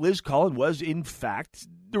suspiciously like Liz Collins was, in fact,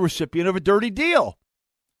 the recipient of a dirty deal.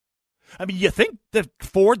 I mean, you think that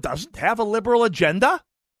Four doesn't have a liberal agenda?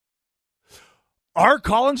 Are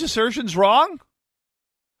Collins' assertions wrong?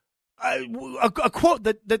 A quote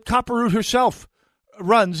that Copperwood herself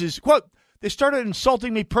runs is, quote, they started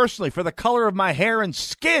insulting me personally for the color of my hair and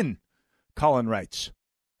skin, Collins writes.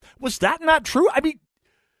 Was that not true? I mean,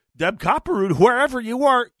 Deb Copperwood, wherever you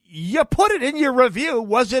are, you put it in your review.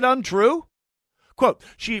 Was it untrue? Quote,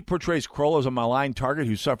 she portrays Kroll as a malign target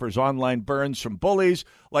who suffers online burns from bullies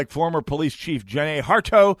like former police chief Jenny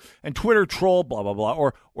Harto and Twitter troll, blah, blah,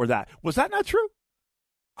 blah, or that. Was that not true?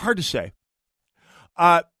 Hard to say.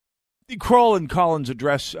 Kroll and Collins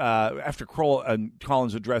address, after Kroll and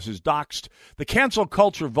Collins' address is doxed, the cancel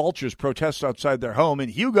culture vultures protest outside their home in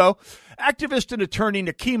Hugo. Activist and attorney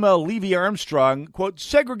Nakima Levy-Armstrong, quote,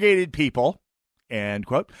 segregated people, end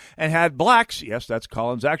quote, and had blacks, yes, that's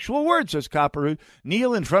Collins' actual words, says Copperwood,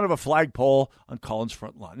 kneel in front of a flagpole on Collins'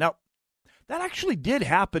 front lawn. Now, that actually did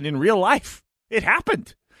happen in real life. It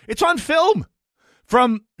happened. It's on film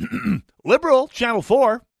from liberal Channel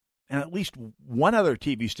 4. And at least one other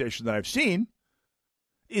TV station that I've seen.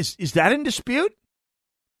 Is that in dispute?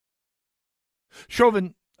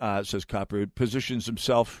 Chauvin, says Copperwood, positions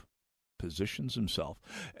himself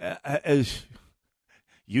as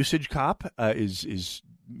usage cop, is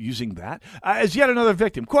using that as yet another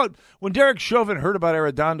victim. Quote, when Derek Chauvin heard about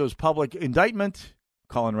Arredondo's public indictment,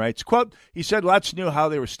 Collins writes, quote, he said, let's knew how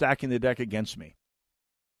they were stacking the deck against me.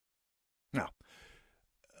 Now,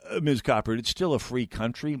 Ms. Copperwood, it's still a free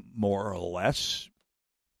country, more or less.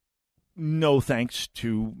 No thanks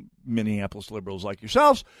to Minneapolis liberals like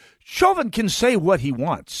yourselves. Chauvin can say what he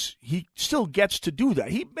wants. He still gets to do that.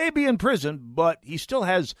 He may be in prison, but he still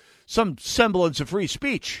has some semblance of free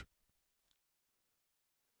speech.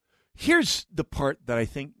 Here's the part that I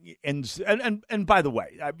think ends, and by the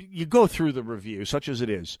way, you go through the review, such as it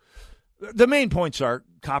is. The main points are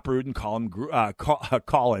Copperwood and Colin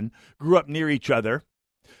grew up near each other.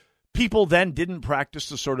 People then didn't practice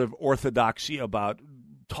the sort of orthodoxy about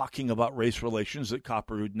talking about race relations that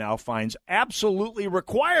Copperwood now finds absolutely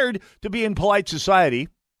required to be in polite society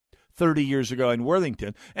 30 years ago in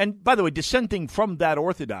Worthington. And by the way, dissenting from that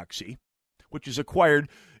orthodoxy, which is acquired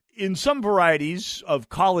in some varieties of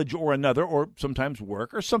college or another, or sometimes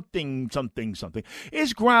work, or something,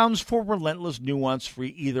 is grounds for relentless, nuance-free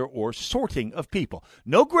either-or sorting of people.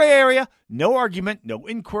 No gray area, no argument, no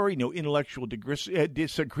inquiry, no intellectual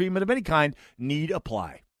disagreement of any kind need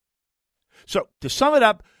apply. So, to sum it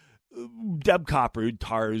up, Deb Copperwood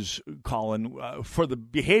tars Colin for the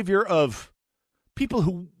behavior of people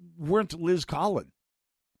who weren't Liz Collin.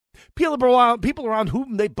 People around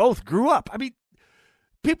whom they both grew up. I mean,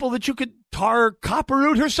 people that you could tar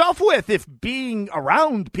Copperwood herself with if being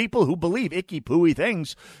around people who believe icky pooey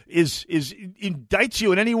things is indicts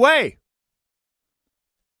you in any way.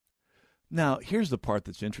 Now, here's the part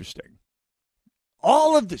that's interesting.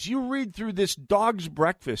 All of this, you read through this dog's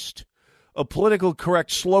breakfast of political correct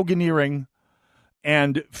sloganeering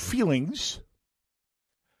and feelings.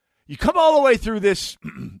 You come all the way through this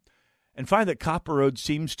and find that Copperwood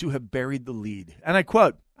seems to have buried the lead. And I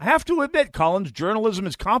quote, "I have to admit, Colin's journalism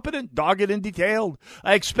is competent, dogged, and detailed.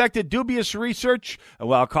 I expected dubious research, and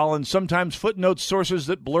while Colin sometimes footnotes sources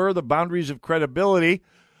that blur the boundaries of credibility,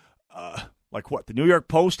 like what, the New York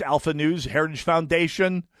Post, Alpha News, Heritage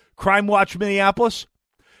Foundation, Crime Watch Minneapolis,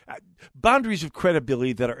 boundaries of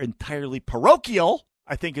credibility that are entirely parochial,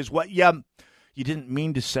 I think is what you didn't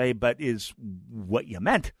mean to say, but is what you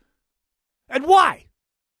meant. And why?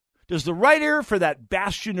 Does the writer for that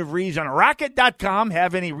bastion of reason, Rocket.com,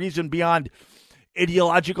 have any reason beyond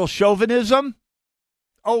ideological chauvinism?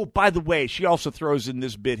 Oh, by the way, she also throws in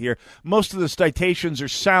this bit here. Most of the citations are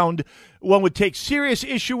sound. One would take serious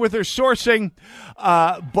issue with her sourcing,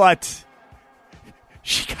 but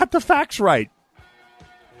she got the facts right.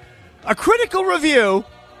 A critical review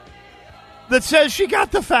that says she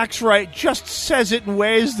got the facts right just says it in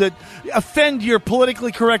ways that offend your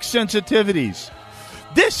politically correct sensitivities.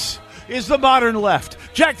 This is the modern left.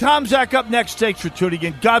 Jack Tomczak up next. Thanks for tuning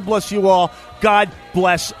in. God bless you all. God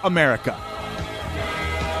bless America.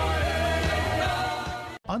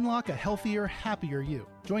 Unlock a healthier, happier you.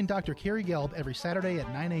 Join Dr. Carrie Gelb every Saturday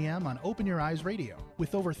at 9 a.m. on Open Your Eyes Radio.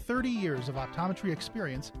 With over 30 years of optometry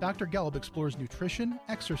experience, Dr. Gelb explores nutrition,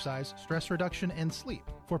 exercise, stress reduction, and sleep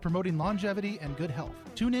for promoting longevity and good health.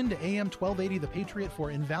 Tune in to AM 1280 The Patriot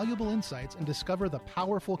for invaluable insights and discover the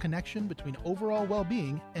powerful connection between overall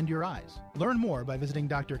well-being and your eyes. Learn more by visiting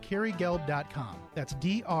drcarriegelb.com. That's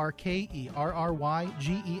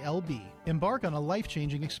DrKerryGelb. Embark on a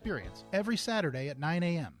life-changing experience every Saturday at 9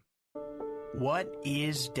 a.m. What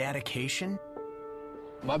is dedication?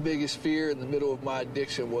 My biggest fear in the middle of my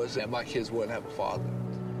addiction was that my kids wouldn't have a father.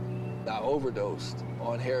 I overdosed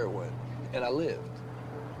on heroin, and I lived.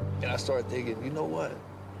 And I started thinking, you know what?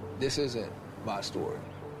 This isn't my story.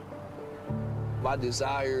 My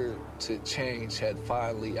desire to change had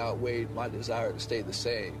finally outweighed my desire to stay the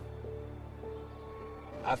same.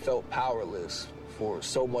 I felt powerless for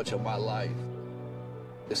so much of my life.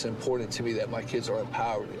 It's important to me that my kids are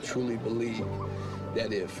empowered and truly believe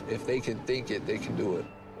that if they can think it, they can do it.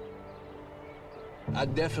 I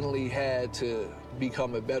definitely had to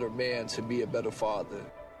become a better man to be a better father.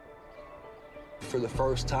 For the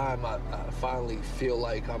first time, I finally feel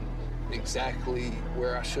like I'm exactly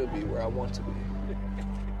where I should be, where I want to be.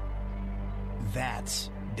 That's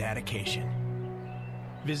dedication.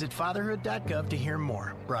 Visit fatherhood.gov to hear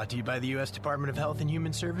more. Brought to you by the U.S. Department of Health and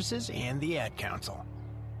Human Services and the Ad Council.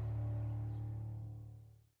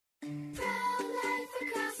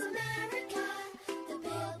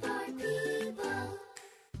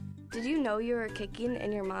 Did you know you were kicking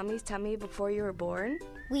in your mommy's tummy before you were born?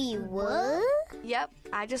 We what? Yep,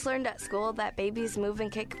 I just learned at school that babies move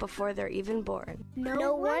and kick before they're even born.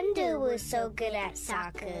 No wonder we're so good at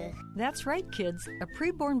soccer. That's right, kids. A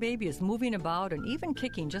preborn baby is moving about and even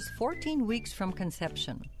kicking just 14 weeks from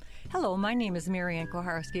conception. Hello, my name is Marianne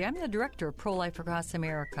Koharski. I'm the director of Pro-Life Across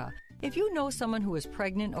America. If you know someone who is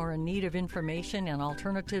pregnant or in need of information and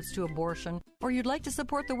alternatives to abortion, or you'd like to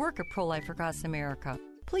support the work of Pro-Life Across America,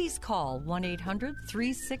 please call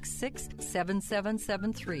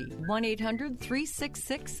 1-800-366-7773,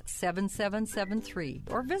 1-800-366-7773,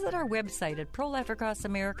 or visit our website at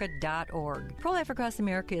prolifeacrossamerica.org. Pro-Life Across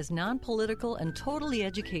America is non-political and totally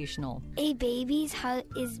educational. A baby's heart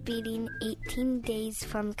is beating 18 days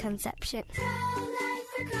from conception.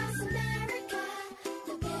 Pro-Life Across America,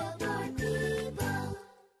 the Billboard people.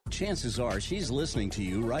 chances are she's listening to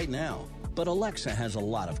you right now. But Alexa has a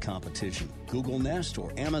lot of competition. Google Nest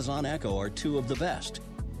or Amazon Echo are two of the best.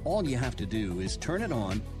 All you have to do is turn it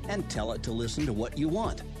on and tell it to listen to what you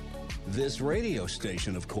want. This radio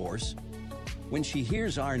station, of course. When she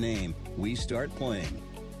hears our name, we start playing.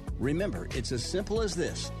 Remember, it's as simple as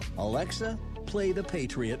this. Alexa, play The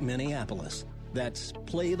Patriot Minneapolis. That's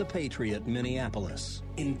Play The Patriot Minneapolis.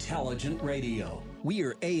 Intelligent radio. We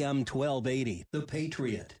are AM 1280, The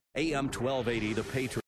Patriot. AM 1280, The Patriot.